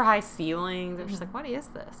super high ceilings. It was just like, what is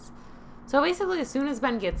this? So basically, as soon as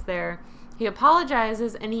Ben gets there, he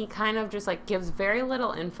apologizes, and he kind of just like gives very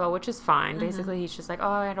little info, which is fine. Basically, he's just like, oh,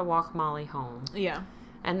 I had to walk Molly home. Yeah.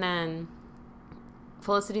 And then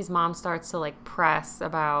Felicity's mom starts to like press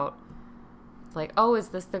about, like, oh, is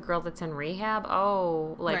this the girl that's in rehab?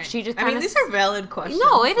 Oh, like she just. I mean, these are valid questions.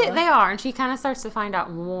 No, they are, and she kind of starts to find out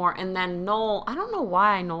more, and then Noel. I don't know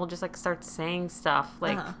why Noel just like starts saying stuff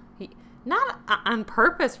like not on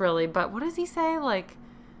purpose, really, but what does he say? Like,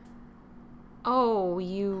 oh,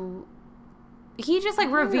 you. He just like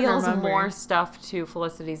reveals more stuff to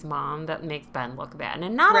Felicity's mom that makes Ben look bad,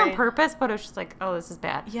 and not on purpose, but it's just like, oh, this is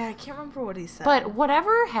bad. Yeah, I can't remember what he said. But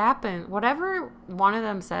whatever happened, whatever one of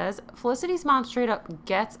them says, Felicity's mom straight up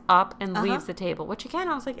gets up and leaves the table. Which again,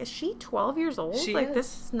 I was like, is she 12 years old? She like is.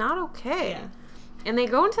 This is not okay. Yeah. And they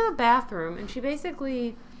go into the bathroom, and she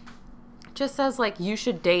basically just says like, you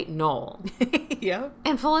should date Noel. Yep.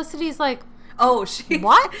 And Felicity's like, oh,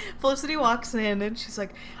 what? Felicity walks in and she's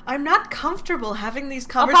like, I'm not comfortable having these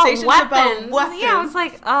conversations about weapons. Yeah, I was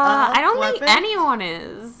like, I don't think anyone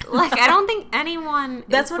is. Like, I don't think anyone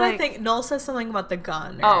That's is what like... I think. Noel says something about the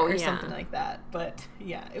gun or something like that. But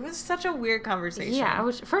yeah, it was such a weird conversation.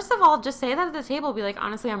 Yeah, first of all, just say that at the table. Be like,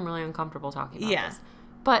 honestly, I'm really uncomfortable talking about this.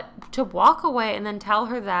 But to walk away and then tell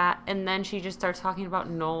her that, and then she just starts talking about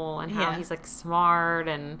Noel and how he's, like, smart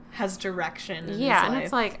and... has direction in his and life.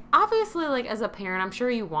 It's like, obviously, like, as a parent, I'm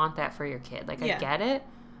sure you want that for your kid. Like, I get it.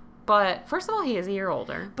 But first of all, he is a year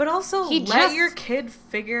older. But also, let your kid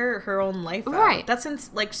figure her own life out. Right. That's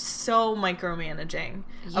so micromanaging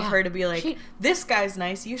of her to be like, this guy's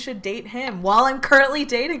nice, you should date him while I'm currently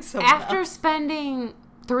dating someone After spending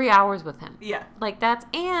 3 hours with him. Yeah. Like, that's,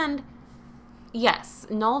 and yes,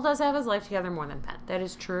 Noel does have his life together more than Penn. That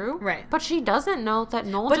is true. Right. But she doesn't know that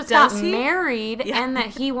Noel just got married and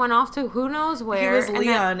that he went off to who knows where. He was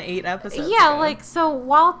Leon 8 episodes ago. like, so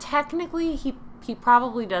while technically he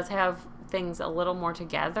probably does have things a little more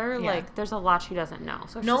together, like, there's a lot she doesn't know.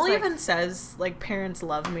 So Noel even says, like, parents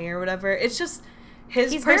love me or whatever. It's just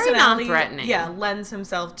his personality, very non-threatening. Yeah, lends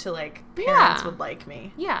himself to, like, parents would like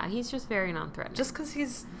me. Yeah, he's just very non-threatening. Just because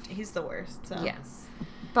he's the worst. So. Yes.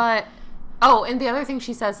 But... Oh, and the other thing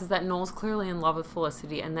she says is that Noel's clearly in love with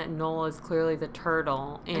Felicity and that Noel is clearly the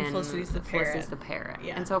turtle and Felicity's the parrot.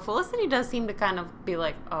 Yeah. And so Felicity does seem to kind of be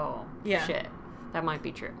like, oh, shit, that might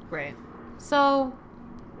be true. Right. So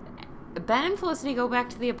Ben and Felicity go back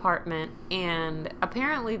to the apartment, and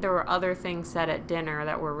apparently there were other things said at dinner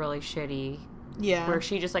that were really shitty. Yeah. Where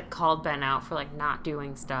she just, like, called Ben out for, like, not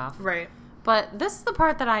doing stuff. Right. But this is the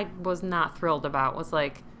part that I was not thrilled about, was,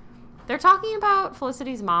 like, they're talking about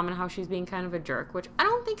Felicity's mom and how she's being kind of a jerk, which I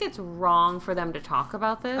don't think it's wrong for them to talk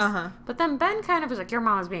about this. But then Ben kind of was like, your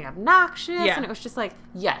mom is being obnoxious. Yeah. And it was just like,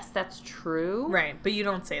 yes, that's true. Right. But you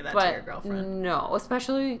don't say that to your girlfriend. No.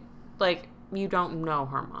 Especially, like, you don't know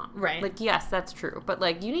her mom. Right. Like, yes, that's true. But,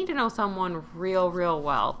 like, you need to know someone real, real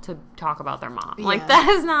well to talk about their mom. Yeah. Like, that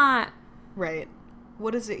is not... Right.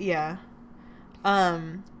 What is it? Yeah.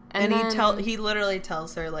 And then, he literally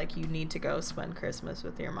tells her, like, you need to go spend Christmas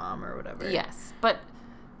with your mom or whatever. Yes. But,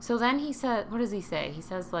 so then he said, what does he say? He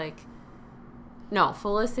says, like, no,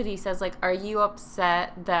 Felicity says, like, are you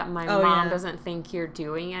upset that my mom doesn't think you're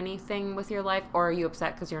doing anything with your life? Or are you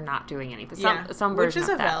upset because you're not doing anything? Some version Which is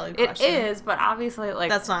of a that. valid question. It is, but obviously, like,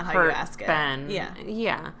 that's not how you ask it. Ben. Yeah.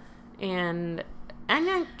 Yeah. And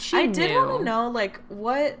then I did want to know, like,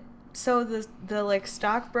 what, so the like,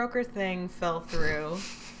 stockbroker thing fell through.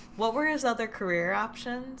 What were his other career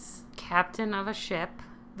options? Captain of a ship.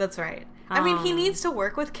 That's right. I mean, he needs to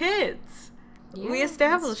work with kids. Yeah, we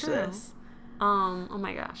established this. Oh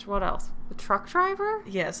my gosh, what else? A truck driver?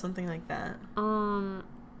 Yeah, something like that. I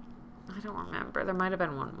don't remember. There might have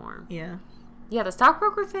been one more. Yeah. Yeah, the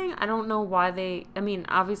stockbroker thing, I don't know why they... I mean,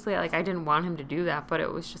 obviously, like, I didn't want him to do that, but it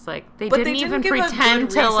was just, like... They didn't even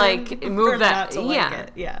pretend to, like, move that...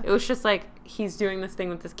 Yeah. It was just, like, he's doing this thing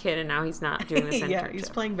with this kid, and now he's not doing this internship. Yeah, he's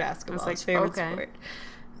playing basketball. His favorite sport.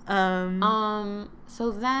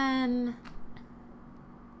 So then...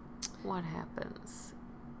 What happens?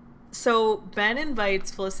 So, Ben invites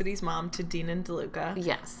Felicity's mom to Dean and DeLuca.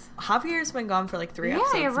 Yes. Javier's been gone for, like, 3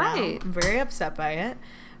 episodes you're right. now. I'm very upset by it.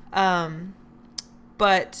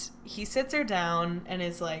 But he sits her down and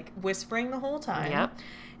is, like, whispering the whole time. Yep.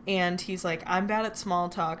 And he's like, I'm bad at small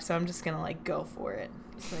talk, so I'm just going to, like, go for it.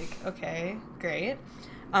 It's like, okay, great.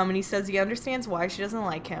 And he says he understands why she doesn't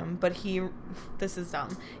like him, but this is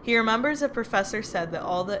dumb. He remembers a professor said that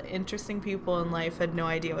all the interesting people in life had no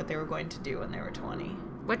idea what they were going to do when they were 20.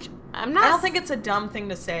 Which, I don't think it's a dumb thing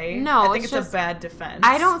to say. No, I think it's a bad defense.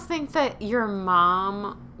 I don't think that your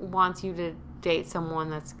mom wants you to date someone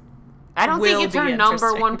that's... I don't think it's her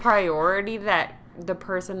number one priority that the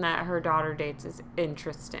person that her daughter dates is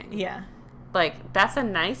interesting. Yeah. Like, that's a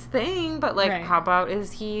nice thing, but, like, how about,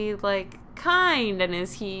 is he, like, kind, and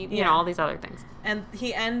is he, you know, all these other things. And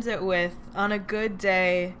he ends it with, on a good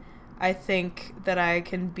day, I think that I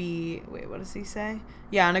can be... Wait, what does he say?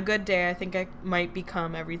 Yeah, on a good day, I think I might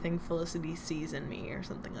become everything Felicity sees in me, or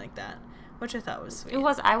something like that. Which I thought was sweet. It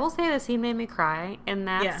was. I will say the scene made me cry, and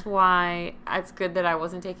that's why it's good that I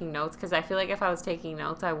wasn't taking notes, because I feel like if I was taking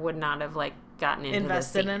notes, I would not have, like, gotten into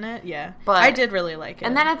invested in it. Yeah, but I did really like it.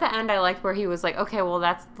 And then at the end, I liked where he was like, "Okay, well,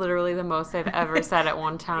 that's literally the most I've ever said at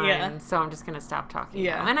one time, so I'm just gonna stop talking."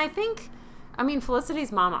 Yeah, now. And I think, I mean,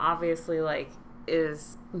 Felicity's mom obviously like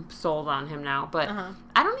is sold on him now, but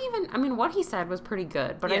I don't even. I mean, what he said was pretty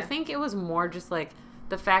good, but I think it was more just like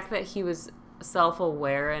the fact that he was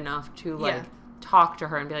self-aware enough to like talk to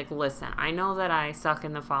her and be like, listen, I know that I suck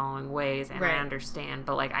in the following ways and I understand,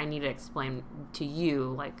 but like I need to explain to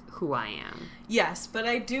you like who I am. Yes, but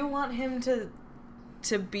I do want him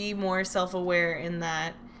to be more self-aware in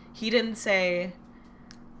that he didn't say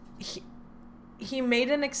he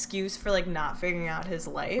made an excuse for like not figuring out his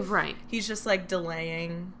life. Right. He's just like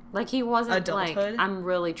delaying. Like he wasn't adulthood. Like I'm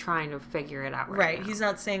really trying to figure it out right now. He's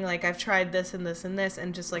not saying like I've tried this and this and this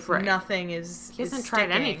and just like nothing is he hasn't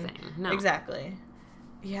tried anything. No. Exactly.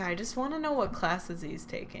 Yeah, I just want to know what classes he's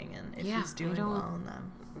taking and if he's doing well in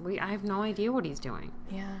them. I have no idea what he's doing.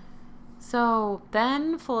 Yeah. So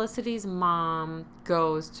then Felicity's mom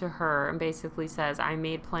goes to her and basically says, I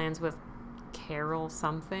made plans with Carol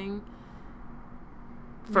something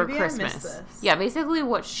for Maybe Christmas. I missed this. Yeah, basically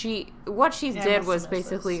what she did was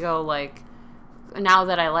basically go like, now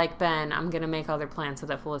that I like Ben, I'm going to make other plans so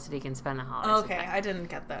that Felicity can spend the holidays with Ben. I didn't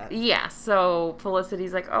get that. Yeah, so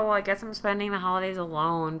Felicity's like, oh, I guess I'm spending the holidays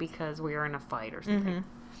alone because we were in a fight or something.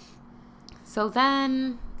 Mm-hmm. So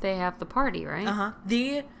then they have the party, right? Uh-huh.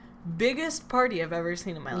 The biggest party I've ever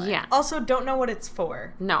seen in my life. Yeah. Also, don't know what it's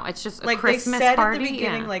for. No, it's just a like Christmas they said party. At the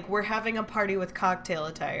beginning, like, we're having a party with cocktail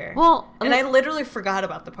attire. Well, and I literally forgot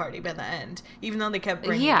about the party by the end, even though they kept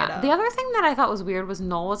bringing it up. Yeah, the other thing that I thought was weird was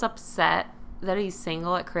Noel was upset that he's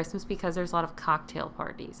single at Christmas because there's a lot of cocktail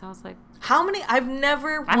parties. I was like, how many? I've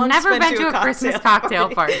never been to a Christmas cocktail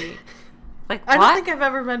party. Like, what? I don't think I've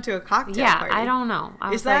ever been to a cocktail party. I don't know.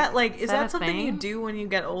 Is that something you do when you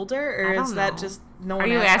get older, or is that just no one? Are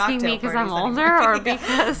you asking me because I'm older, or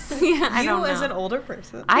because I don't know? You as an older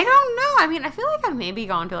person? I don't know. I mean, I feel like I've maybe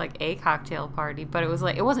gone to like a cocktail party, but it was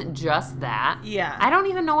like it wasn't just that. Yeah. I don't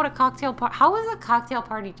even know what a cocktail party. How is a cocktail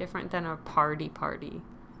party different than a party?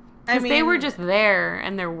 Because they were just there,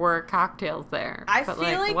 and there were cocktails there. I feel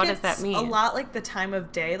like what does that mean? A lot like the time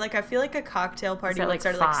of day. Like, I feel like a cocktail party would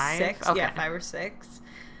start at like 6. Okay. Yeah, 5 or 6.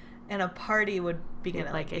 And a party would begin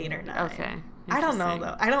at like 8 or 9. Okay. I don't know,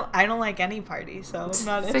 though. I don't like any party, so I'm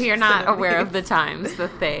not interested. So you're not aware of the times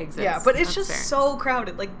that they exist. Yeah, but it's just so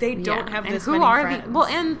crowded. Like, they don't have this many friends. Well,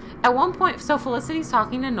 and at one point, so Felicity's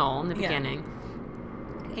talking to Noel in the beginning.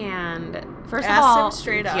 And first of all, him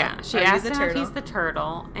straight up. Yeah, she asked him if he's the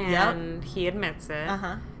turtle, and he admits it.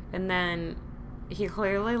 Uh-huh. And then he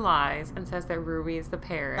clearly lies and says that Ruby is the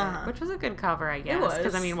parrot, which was a good cover, I guess. It was.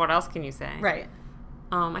 Because, I mean, what else can you say? Right.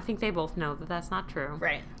 I think they both know that that's not true.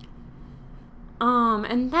 Right.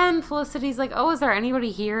 And then Felicity's like, oh, is there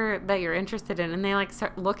anybody here that you're interested in? And they, like,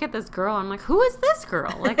 look at this girl. I'm like, who is this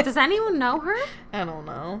girl? Like, does anyone know her? I don't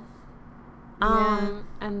know.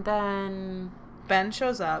 And then Ben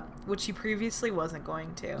shows up, which he previously wasn't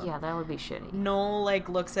going to. Yeah, that would be shitty. Noel, like,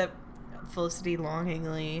 looks at Felicity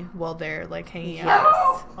longingly while they're, like, hanging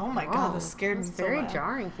out. Oh, my God, this scared me so very bad.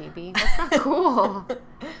 jarring, Phoebe. That's not cool.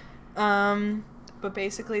 But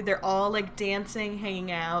basically, they're all, like, dancing,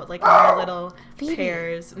 hanging out, like, in their little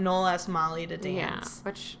pairs. Noel asked Molly to dance. Yeah,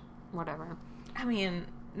 which, whatever. I mean,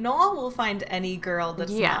 Noel will find any girl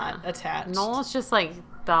that's not attached. Noel's just, like,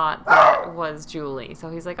 thought that was Julie. So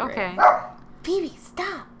he's like, okay. Right. Phoebe,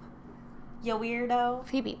 stop. You weirdo.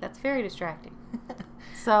 Phoebe, that's very distracting.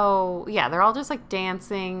 So, yeah, they're all just, like,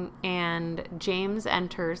 dancing, and James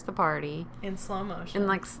enters the party. In slow motion.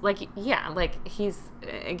 And, he's,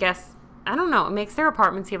 I guess, I don't know, it makes their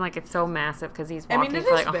apartment seem like it's so massive because he's walking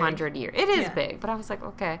for, like, 100 years. It is big, but I was like,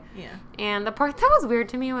 okay. Yeah. And the part that was weird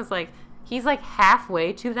to me was, like, he's, like,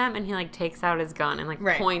 halfway to them, and he, like, takes out his gun and, like,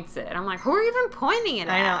 points it. And I'm like, who are you even pointing it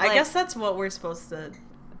at? I know. Like, I guess that's what we're supposed to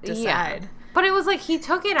decide. Yeah. But it was like he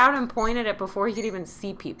took it out and pointed it before he could even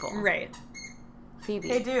see people. Right. Phoebe.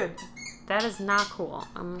 Hey, dude. That is not cool.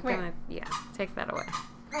 I'm going to, take that away.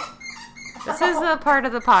 This is the part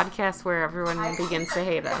of the podcast where everyone begins to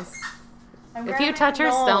hate us. If you touch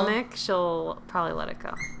her stomach, she'll probably let it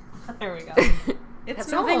go. There we go. It's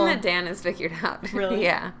something that Dan has figured out. Really?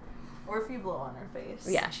 Yeah. Or if you blow on her face.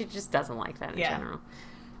 Yeah, she just doesn't like that in general.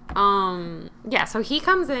 So he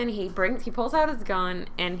comes in, he pulls out his gun,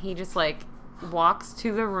 and he just, like, walks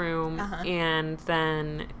to the room, and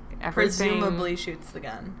then everything... Presumably shoots the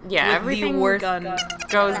gun. Yeah, with everything the worst gun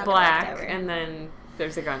goes black, and then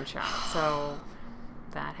there's a gunshot. So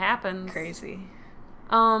that happens. Crazy.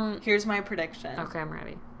 Here's my prediction. Okay, I'm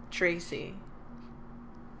ready. Tracy.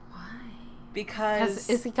 Why?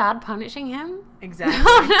 Because... Is God punishing him? Exactly.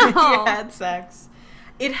 Oh, no. He had sex.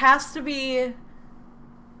 It has to be...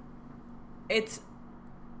 It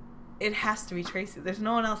has to be Tracy. There's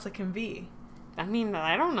no one else it can be. I mean,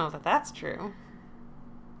 I don't know that that's true.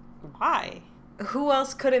 Why? Who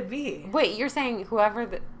else could it be? Wait, you're saying whoever...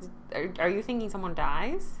 Are you thinking someone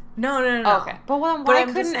dies? No. Oh, okay. But why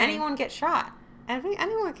couldn't anyone get shot?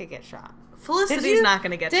 Anyone could get shot. Felicity's not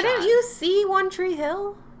going to get shot. Didn't you see One Tree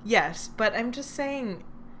Hill? Yes, but I'm just saying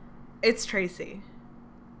it's Tracy.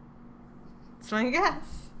 That's my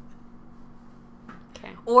guess.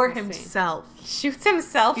 Okay. Or himself. Shoots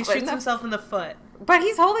himself. He shoots himself in the foot. But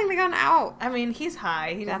he's holding the gun out. I mean, he's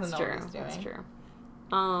high. He doesn't know what he's doing. That's true.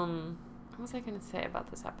 What was I going to say about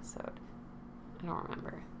this episode? I don't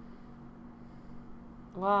remember.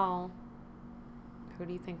 Well, who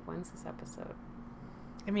do you think wins this episode?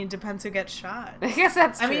 I mean, depends who gets shot. I guess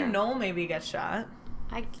that's true. I mean, Noel maybe gets shot.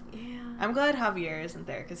 Yeah. I'm glad Javier isn't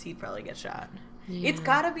there because he'd probably get shot. Yeah. It's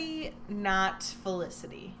gotta be not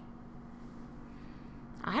Felicity.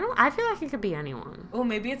 I feel like it could be anyone. Oh,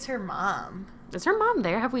 maybe it's her mom. Is her mom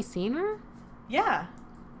there? Have we seen her? Yeah.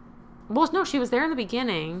 Well, no, she was there in the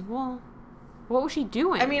beginning. Well, what was she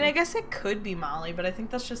doing? I mean, I guess it could be Molly, but I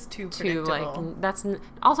think that's just too predictable. Like, that's...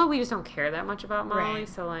 Also, we just don't care that much about Molly, right.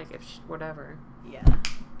 So, like, if she, whatever. Yeah.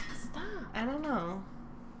 Stop. I don't know.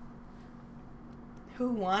 Who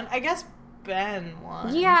won? I guess Ben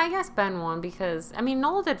won. Yeah, I guess Ben won because, I mean,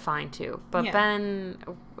 Noel did fine too, but yeah. Ben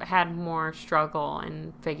had more struggle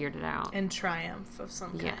and figured it out. And triumph of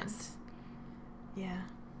some kind. Yes. Yeah.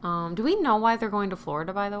 Do we know why they're going to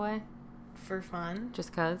Florida, by the way? For fun. Just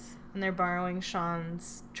because? And they're borrowing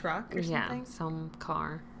Sean's truck or something? Yeah, some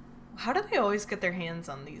car. How do they always get their hands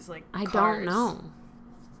on these, like, I cars? don't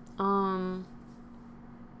know.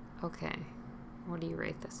 Okay. What do you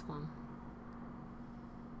rate this one?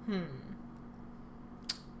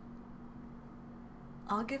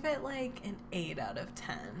 I'll give it like an 8 out of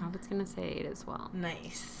 10. I was going to say 8 as well.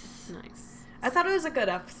 Nice. I thought it was a good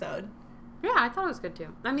episode. Yeah, I thought it was good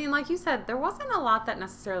too. I mean, like you said, there wasn't a lot that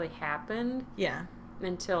necessarily happened. Yeah.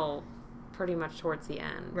 Until pretty much towards the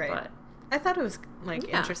end. Right. But I thought it was like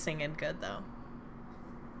interesting and good though.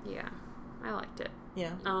 Yeah. I liked it.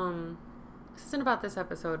 Yeah. This isn't about this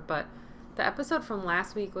episode, but the episode from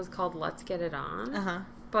last week was called Let's Get It On. Uh-huh.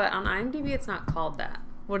 But on IMDb, it's not called that.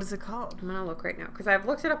 What is it called? I'm going to look right now. Because I've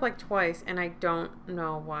looked it up like twice, and I don't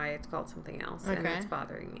know why it's called something else. Okay. And it's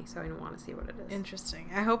bothering me, so I want to see what it is. Interesting.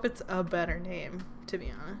 I hope it's a better name, to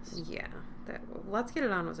be honest. Yeah. Let's Get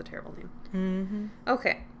It On was a terrible name. Mm-hmm.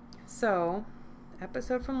 Okay. So,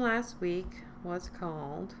 episode from last week was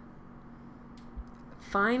called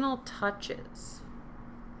Final Touches,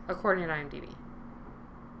 according to IMDb.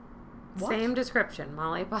 What? Same description.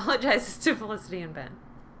 Molly apologizes to Felicity and Ben.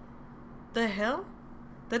 The hell?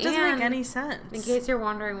 That doesn't make any sense. In case you're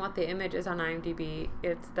wondering what the image is on IMDb,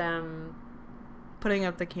 it's them putting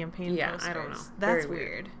up the campaign posters. I don't know. That's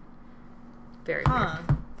weird. Very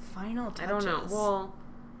weird. Final touches. I don't know. Well,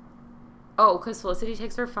 oh, because Felicity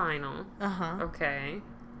takes her final. Uh-huh. Okay.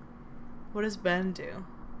 What does Ben do?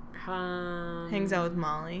 Hangs out with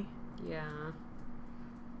Molly. Yeah.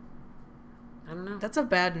 I don't know. That's a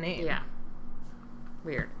bad name. Yeah.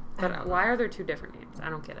 Weird. But why are there two different names? I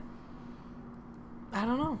don't get it. I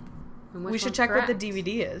don't know. We should check what the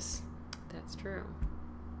DVD is. That's true.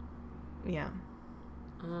 Yeah.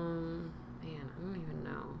 Man, I don't even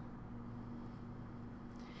know.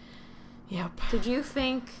 Yep. Did you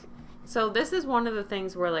think... So this is one of the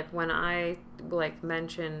things where, like, when I, like,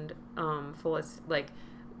 mentioned Felicity, like,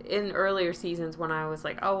 in earlier seasons when I was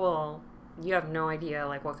like, oh, well, you have no idea,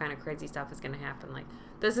 like, what kind of crazy stuff is going to happen. Like,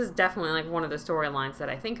 this is definitely, like, one of the storylines that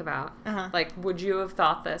I think about. Uh-huh. Like, would you have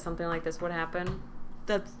thought that something like this would happen?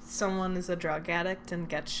 That someone is a drug addict and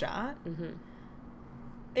gets shot? Mm-hmm.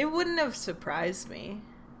 It wouldn't have surprised me.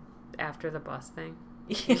 After the bus thing?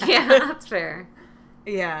 Yeah, yeah, that's fair.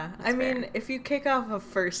 Yeah. That's I mean, fair. if you kick off a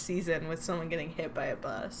first season with someone getting hit by a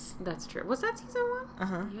bus. That's true. Was that season 1?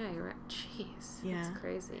 Uh-huh. Yeah, you're right. Jeez. Yeah. That's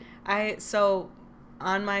crazy. So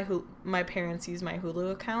on my parents use my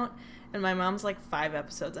Hulu account, and my mom's like 5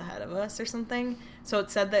 episodes ahead of us or something. So it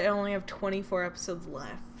said that I only have 24 episodes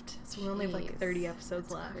left. So we only have like 30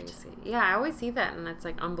 episodes left. Crazy. Yeah, I always see that, and it's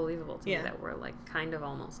like unbelievable to me Yeah. that we're like kind of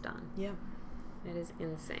almost done. Yep. It is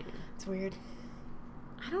insane. It's weird.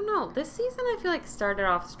 I don't know. This season I feel like started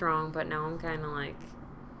off strong, but now I'm kind of like,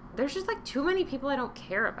 there's just like too many people I don't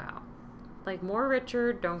care about. Like more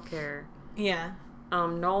Richard, don't care. Yeah.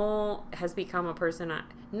 Noel has become a person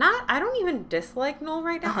I don't even dislike Noel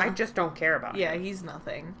right now. Uh-huh. I just don't care about him. Yeah, he's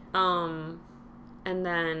nothing. And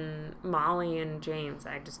then Molly and James,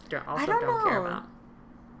 I just don't know. care about.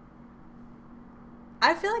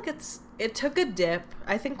 I feel like it took a dip.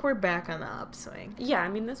 I think we're back on the upswing. Yeah, I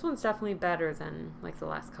mean, this one's definitely better than, like, the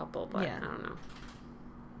last couple, but yeah. I don't know.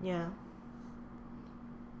 Yeah.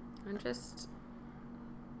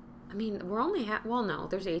 I mean, we're only well, no,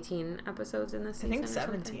 there's 18 episodes in this season. I think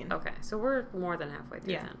 17. Okay, so we're more than halfway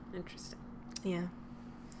through Yeah. then. Interesting. Yeah.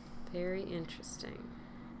 Very interesting.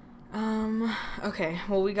 Okay,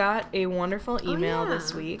 well, we got a wonderful email yeah.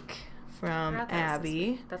 this week from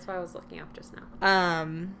Abby. That's why I was looking up just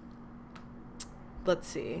now. Let's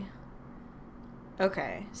see.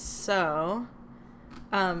 Okay, so,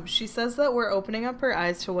 she says that we're opening up her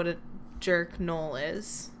eyes to what a jerk Noel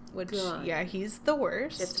is. Which, Good. Yeah, he's the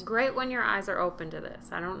worst. It's great when your eyes are open to this.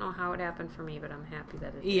 I don't know how it happened for me, but I'm happy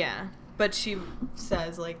that it did. Yeah, but she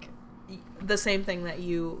says, like, the same thing that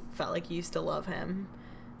you felt like you used to love him.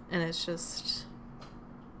 And it's just...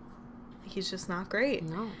 He's just not great.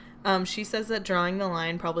 No. She says that Drawing the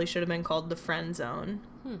Line probably should have been called The Friend Zone.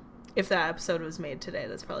 If that episode was made today,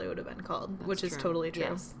 that's probably would have been called, which is totally true.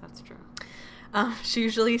 Yes, that's true. She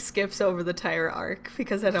usually skips over the Tyra arc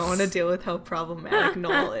because I don't want to deal with how problematic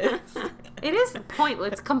Noel is. It is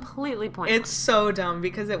pointless. It's completely pointless. It's so dumb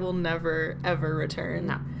because it will never, ever return.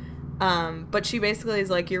 No. But she basically is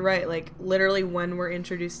like, you're right. Like, literally when we're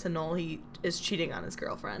introduced to Noel, he is cheating on his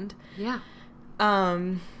girlfriend. Yeah. All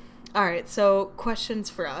right, so questions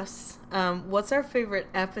for us. What's our favorite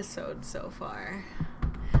episode so far?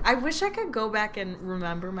 I wish I could go back and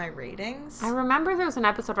remember my ratings. I remember there was an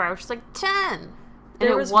episode where I was just like 10. And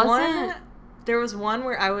there was one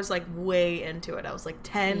where I was like way into it. I was like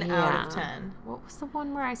 10 out of 10. What was the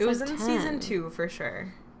one where I said 10? It was in season 2 for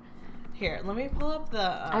sure. Here, let me pull up the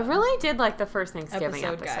I really did like the first Thanksgiving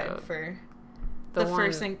episode episode. guide for the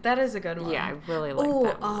first thing. That is a good one. Yeah, I really like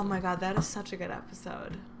that one. Oh my god, that is such a good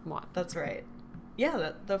episode. What? That's right.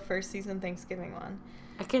 Yeah, the first season Thanksgiving one.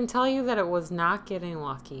 I can tell you that it was not Getting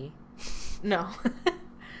Lucky. No.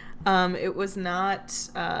 It was not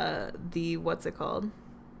the, what's it called?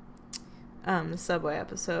 The Subway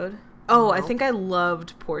episode. Oh, nope. I think I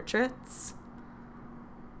loved Portraits.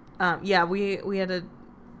 Yeah, we had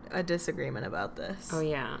a disagreement about this. Oh,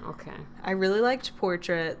 yeah, okay. I really liked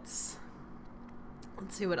Portraits.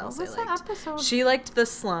 Let's see what else I liked. What was that episode? She liked The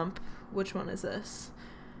Slump. Which one is this?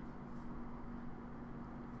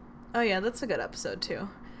 Oh, yeah, that's a good episode, too.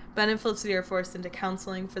 Ben and Felicity are forced into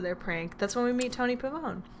counseling for their prank. That's when we meet Tony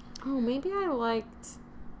Pavone. Oh, maybe I liked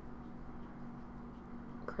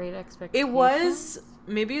Great Expectations. It was,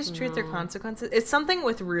 maybe it's Truth or Consequences. It's something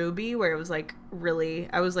with Ruby where it was, like, really,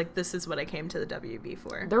 I was like, this is what I came to the WB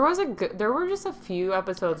for. There were just a few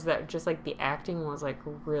episodes that just, like, the acting was, like,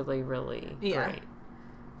 really, really great.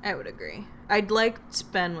 I would agree. I liked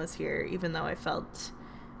Ben was here, even though I felt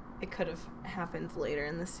it could have happened later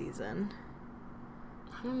in the season.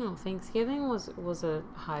 I don't know. Thanksgiving was a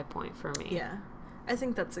high point for me. Yeah. I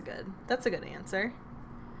think that's a good answer.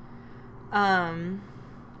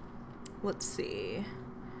 Let's see.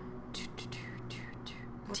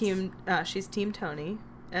 She's Team Tony,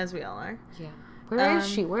 as we all are. Yeah. Where is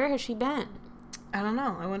she? Where has she been? I don't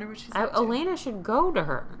know. I wonder what she's up to. Elena should go to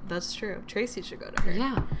her. That's true. Tracy should go to her.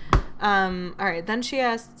 Yeah. All right. Then she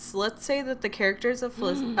asks, let's say that the characters of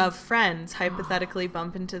Friends hypothetically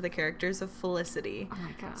bump into the characters of Felicity. Oh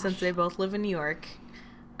my gosh. Since they both live in New York.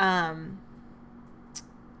 How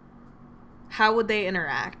would they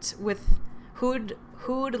interact with who'd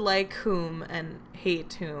like whom and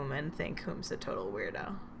hate whom and think whom's a total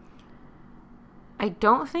weirdo? I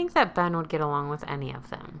don't think that Ben would get along with any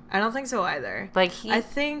of them. I don't think so either. Like I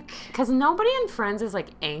think because nobody in Friends is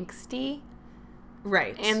like angsty.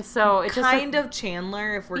 Right. And so it's kind just of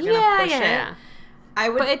Chandler if we're going to push it.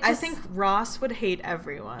 I think Ross would hate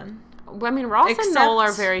everyone. I mean, Ross and Noel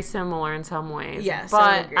are very similar in some ways. Yes,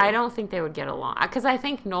 but I don't think they would get along. Because I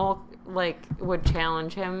think Noel, like, would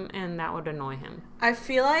challenge him, and that would annoy him. I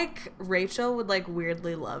feel like Rachel would, like,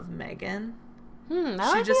 weirdly love Megan.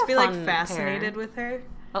 That She'd just be like, fascinated with her.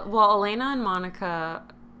 Well, Elena and Monica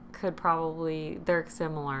could probably... They're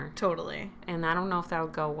similar. Totally. And I don't know if that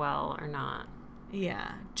would go well or not.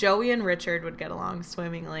 Yeah. Joey and Richard would get along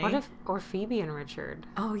swimmingly. Or Phoebe and Richard.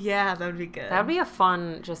 Oh, yeah, that would be good. That would be a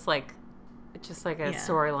fun, just like a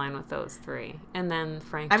storyline with those three. And then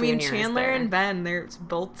Frank Jr. Chandler and Ben, they're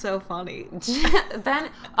both so funny. Ben,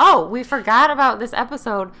 we forgot about this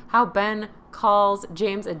episode, how Ben calls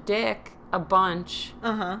James a dick a bunch.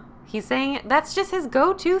 Uh-huh. He's saying that's just his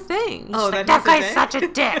go-to thing. He's that guy's such a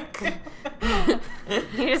dick.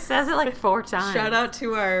 He just says it like 4 times. Shout out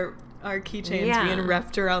to our keychains being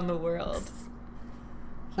repped around the world.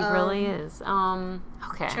 He really is. Okay. I'm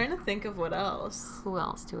trying to think of what else. Who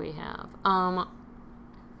else do we have? I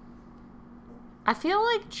feel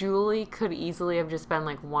like Julie could easily have just been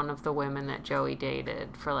like one of the women that Joey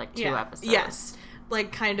dated for like 2 episodes. Yes.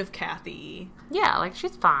 Like kind of Kathy. Yeah, like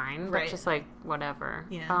she's fine, right. But just like whatever.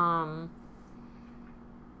 Yeah. I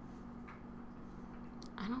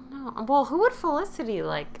don't know. Well, who would Felicity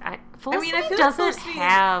like? Felicity I feel doesn't like Felicity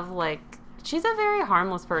have like. She's a very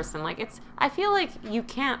harmless person. Like I feel like you're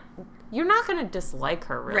not gonna dislike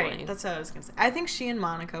her really. Right. That's what I was gonna say. I think she and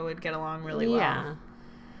Monica would get along really well. Yeah.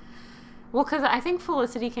 Well, because I think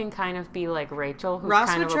Felicity can kind of be like Rachel, who's Ross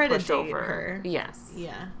kind would of try a pushover. to date her. Yes.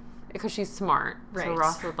 Yeah. Because she's smart. Right. So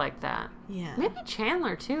Ross would like that. Yeah. Maybe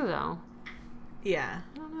Chandler too, though. Yeah.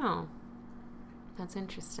 I don't know. That's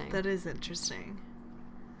interesting. That is interesting.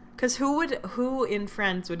 Because who in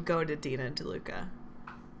Friends would go to Dina and DeLuca?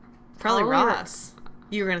 Probably Ross.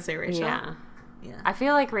 You were gonna say Rachel. Yeah. Yeah. I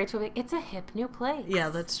feel like Rachel would be, it's a hip new place. Yeah,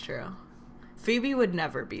 that's true. Phoebe would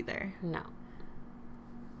never be there. No.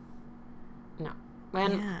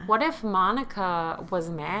 And what if Monica was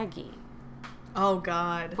Maggie? Oh,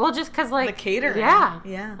 God. Well, just because, like... The caterer.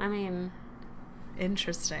 Yeah. I mean...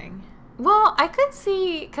 Interesting. Well, I could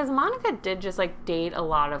see... Because Monica did just, like, date a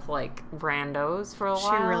lot of, like, randos for a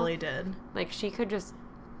while. She really did. Like, she could just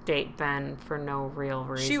date Ben for no real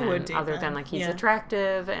reason. She would date other Ben. than, like, he's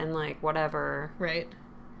attractive and, like, whatever. Right.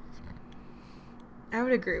 I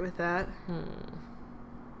would agree with that.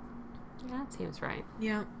 That seems right.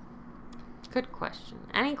 Yeah. Good question.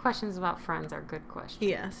 Any questions about Friends are good questions.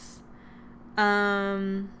 Yes.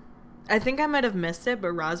 I think I might have missed it,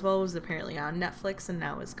 but Roswell was apparently on Netflix and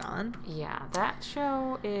now is gone. Yeah, that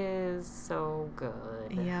show is so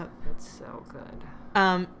good. Yep. It's so good.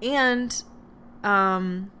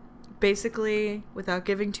 Basically, without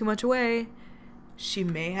giving too much away, she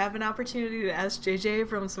may have an opportunity to ask J.J.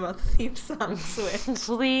 Abrams about the theme song switch.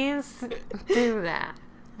 Please do that.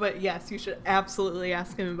 But yes, you should absolutely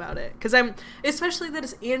ask him about it. Because especially that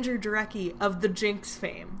it's Andrew Jarecki of the Jinx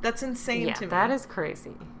fame. That's insane to me. That is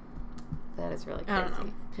crazy. That is really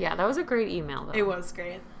crazy. Yeah, that was a great email, though. It was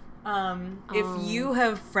great. If you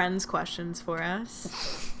have Friends questions for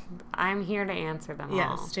us, I'm here to answer them all.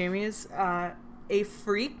 Yes, Jamie is a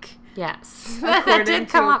freak. Yes. That did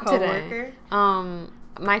come up today. Coworker.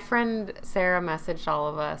 My friend Sarah messaged all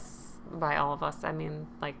of us, by all of us, I mean,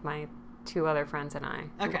 like, my 2 other friends and I,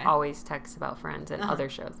 who always text about Friends and other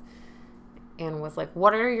shows, and was like,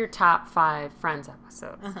 what are your top 5 Friends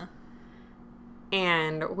episodes?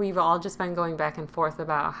 And we've all just been going back and forth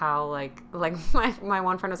about how, like my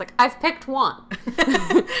one friend was like, I've picked 1.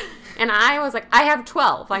 And I was like, I have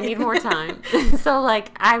 12. I need more time. So,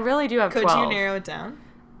 like, I really do have 12. Could you narrow it down?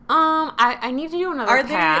 I need to do another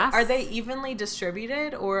pass. Are they evenly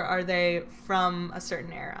distributed, or are they from a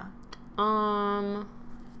certain era?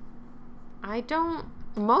 I don't...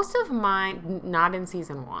 Most of mine, not in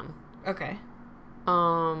season 1. Okay.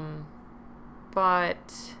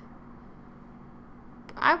 But...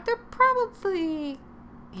 they're probably...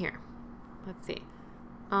 Here. Let's see.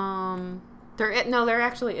 There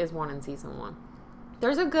actually is 1 in season 1.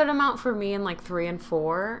 There's a good amount for me in, like, 3 and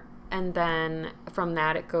 4. And then from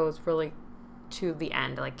that, it goes really to the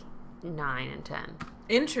end, like 9 and 10.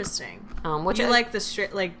 Interesting. Which you like the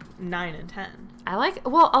straight, like 9 and 10. I like,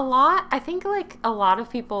 well, a lot. I think, like, a lot of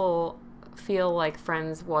people feel like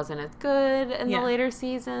Friends wasn't as good in the later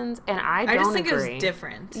seasons, and I don't agree. I just think it was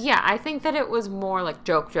different. Yeah, I think that it was more like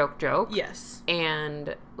joke. Yes.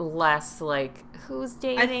 And less like who's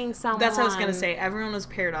dating someone. That's what I was gonna say. Everyone was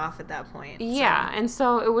paired off at that point. Yeah, and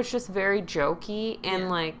so it was just very jokey and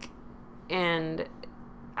and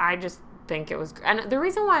I just think it was. And the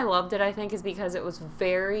reason why I loved it, I think, is because it was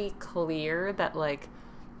very clear that, like,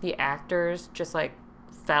 the actors just, like,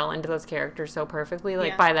 fell into those characters so perfectly.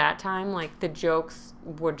 Like, by that time, like, the jokes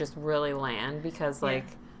would just really land because, like,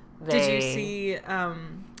 they... Did you see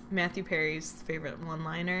Matthew Perry's favorite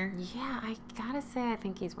one-liner? Yeah, I gotta say, I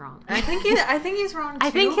think he's wrong. I think he's wrong, too. I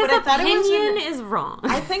think his opinion is wrong.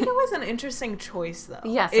 I think it was an interesting choice, though.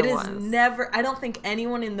 Yes, it was. I don't think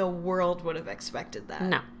anyone in the world would have expected that.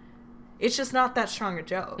 No. It's just not that strong a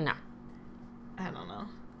joke. No. I don't know.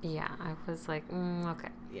 Yeah, I was like, okay.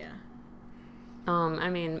 Yeah. I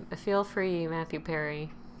mean, feel free, Matthew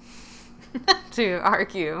Perry, to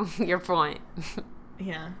argue your point.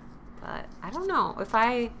 Yeah. But I don't know.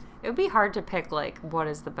 It would be hard to pick, like, what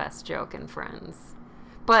is the best joke in Friends.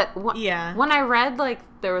 But when I read, like,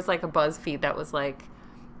 there was, like, a BuzzFeed that was, like,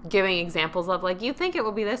 giving examples of, like, you think it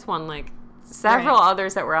would be this one. Like, several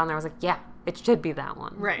others that were on there was like, yeah, it should be that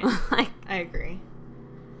one. Right. Like, I agree.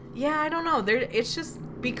 Yeah, I don't know. It's just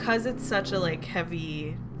because it's such a, like,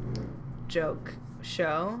 heavy joke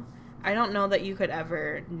show, I don't know that you could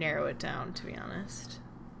ever narrow it down, to be honest.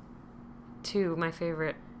 To your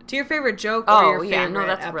favorite joke or your favorite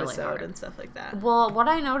that's episode really hard. And stuff like that. Well, what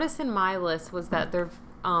I noticed in my list was that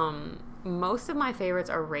most of my favorites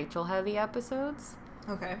are Rachel heavy episodes.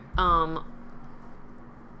 Okay.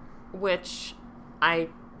 Which I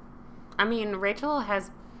mean, Rachel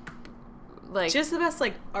has, like, just the best,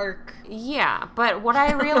 like, arc. Yeah, but what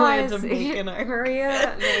I realized Maria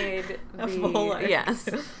made a full arc. Yes.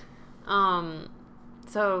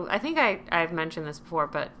 So I think I've mentioned this before,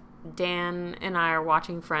 but Dan and I are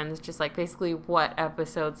watching Friends, just, like, basically what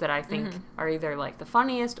episodes that I think are either, like, the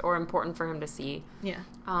funniest or important for him to see. Yeah.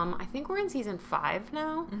 I think we're in season 5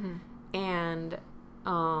 now, and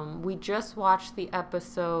we just watched the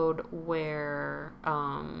episode where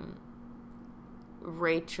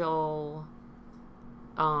Rachel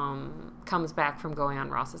comes back from going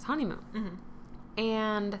on Ross's honeymoon.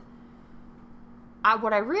 And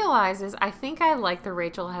what I realized is I think I like the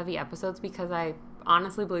Rachel heavy episodes because I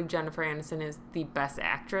honestly believe Jennifer Aniston is the best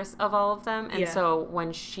actress of all of them. And so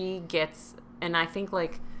when she gets, and I think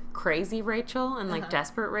like crazy Rachel and like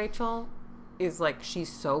desperate Rachel is like,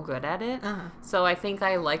 she's so good at it. So I think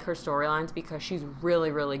I like her storylines because she's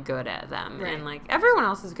really, really good at them. Right. And like everyone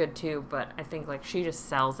else is good too, but I think like she just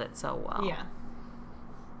sells it so well. Yeah.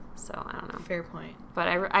 So I don't know. Fair point. But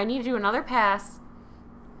I need to do another pass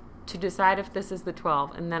to decide if this is the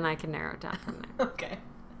 12, and then I can narrow it down from there. Okay.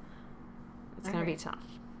 It's going to be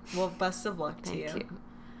tough. Well, best of luck to you. Thank you.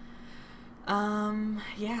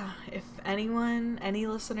 Yeah, if any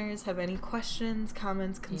listeners have any questions,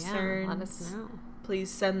 comments, concerns, let us know.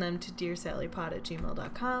 Please send them to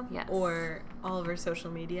dearsallypod@gmail.com. Yes. Or all of our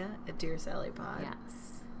social media at dearsallypod.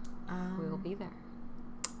 Yes. We will be there.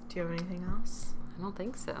 Do you have anything else? I don't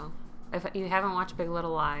think so. If you haven't watched Big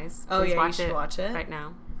Little Lies, you should watch it right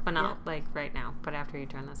now. But not like right now, but after you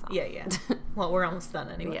turn this off. Yeah. Well, we're almost done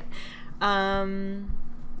anyway.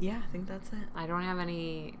 Yeah, I think that's it. I don't have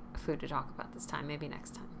any food to talk about this time. Maybe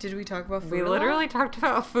next time. Did we talk about food? We literally talked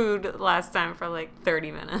about food last time for like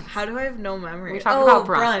 30 minutes. How do I have no memory? We talked about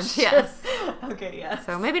brunch. Yes. Okay, yes.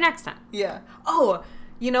 So maybe next time. Yeah. Oh,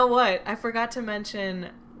 you know what? I forgot to mention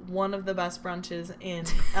one of the best brunches in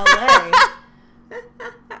LA.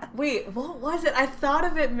 Wait, what was it? I thought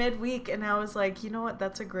of it midweek and I was like, you know what?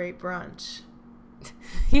 That's a great brunch.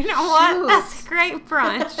 You know what? That's a great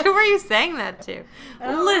brunch. Who were you saying that to?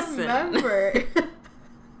 I don't remember.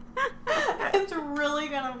 It's really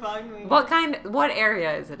gonna bug me. What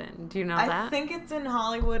area is it in? Do you know that? I think it's in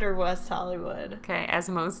Hollywood or West Hollywood. Okay, as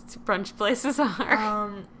most brunch places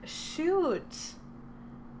are. Shoot.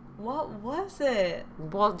 What was it?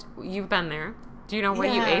 Well, you've been there. Do you know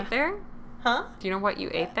what you ate there? Huh? Do you know what you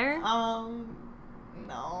ate there? No.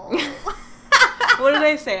 What did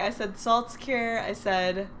I say? I said Salt's Cure. I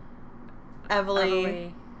said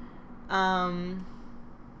Evely. Man,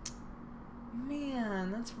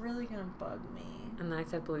 that's really gonna bug me. And then I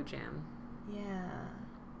said Blue Jam. Yeah.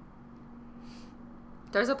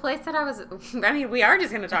 There's a place that we are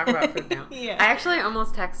just going to talk about food now. Yeah. I actually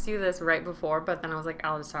almost texted you this right before, but then I was like,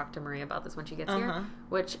 I'll just talk to Maria about this when she gets here.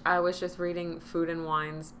 Which I was just reading Food and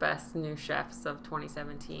Wine's Best New Chefs of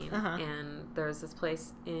 2017. And there's this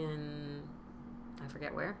place in, I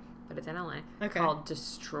forget where, but it's in LA, called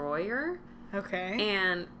Destroyer. Okay.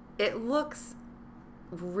 And it looks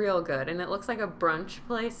real good, and it looks like a brunch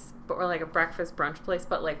place, or like a breakfast brunch place,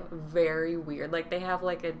 but like very weird. Like they have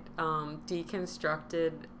like a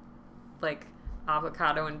deconstructed like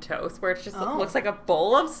avocado and toast where it just looks like a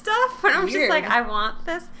bowl of stuff, and I'm just like, I want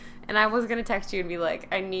this. And I was gonna text you and be like,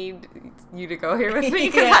 I need you to go here with me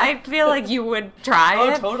because I feel like you would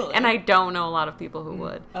try it. Totally. And I don't know a lot of people who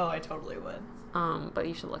would. Oh, I totally would. But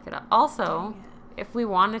you should look it up. Also, if we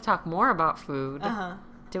want to talk more about food,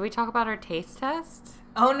 did we talk about our taste test?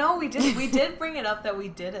 Oh, no, we did. We did bring it up that we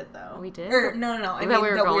did it, though. We did? Or, no. I that mean, we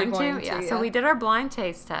were that going we were to? Yeah. So we did our blind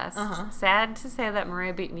taste test. Sad to say that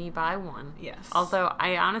Maria beat me by 1. Yes. Although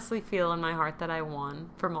I honestly feel in my heart that I won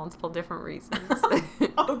for multiple different reasons.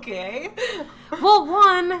 Okay. Well,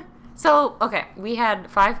 1. So, okay, we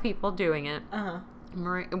had 5 people doing it.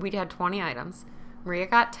 Maria, we had 20 items. Maria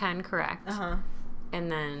got 10 correct.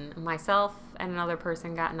 And then myself and another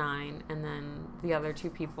person got 9. And then the other 2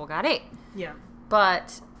 people got 8. Yeah.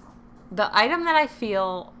 But the item that I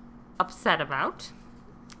feel upset about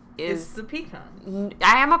is the pecans.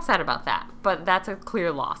 I am upset about that, but that's a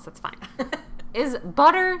clear loss. That's fine. Is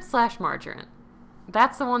butter/margarine.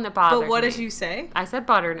 That's the one that bothers me. But what did you say? I said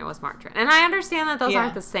butter and it was margarine. And I understand that those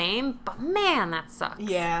aren't the same, but man, that sucks.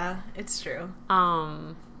 Yeah, it's true.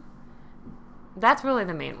 That's really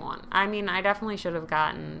the main one. I mean, I definitely should have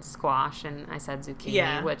gotten squash and I said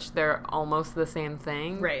zucchini, which they're almost the same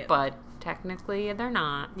thing. Right. But technically they're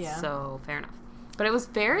not. Yeah. So fair enough. But it was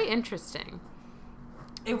very interesting.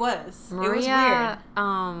 It was. Maria, it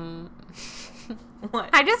was weird.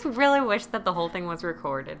 What? I just really wish that the whole thing was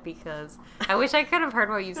recorded because I wish I could have heard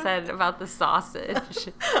what you said about the sausage.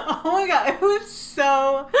 Oh my god, it was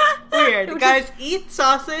so weird. Guys, eat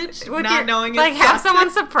sausage, not knowing it's like sausage. Have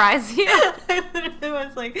someone surprise you. I literally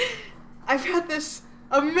was like, I've had this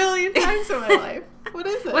a million times in my life. What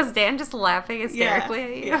is it? Was Dan just laughing hysterically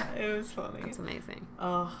at you? Yeah, it was funny. That's amazing.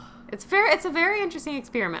 Oh. It's a very interesting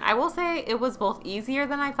experiment. I will say it was both easier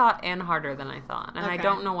than I thought and harder than I thought. And I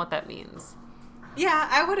don't know what that means. Yeah,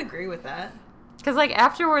 I would agree with that. Because, like,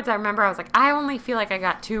 afterwards, I remember I was like, I only feel like I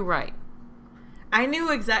got 2 right. I knew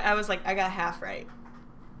I was like, I got half right.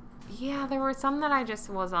 Yeah, there were some that I just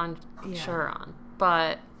was unsure on.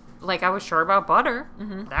 But, like, I was sure about butter.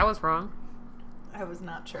 Mm-hmm. That was wrong. I was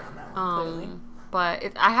not sure on that one, clearly. But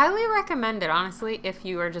I highly recommend it, honestly, if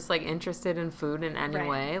you are just, like, interested in food in any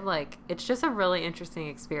way. Like, it's just a really interesting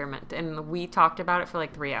experiment. And we talked about it for,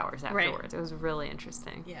 like, 3 hours afterwards. It was really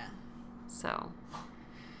interesting. Yeah. So,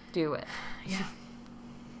 do it. Yeah.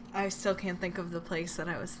 I still can't think of the place that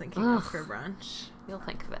I was thinking of for brunch. You'll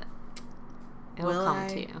think of it. It'll come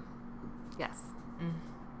to you. Yes.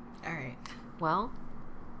 All right. Well,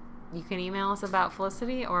 you can email us about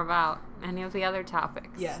Felicity or about any of the other topics.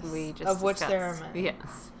 Yes. We just of which discussed. there are many.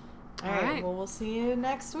 Yes. All right. Well, we'll see you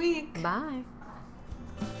next week. Bye.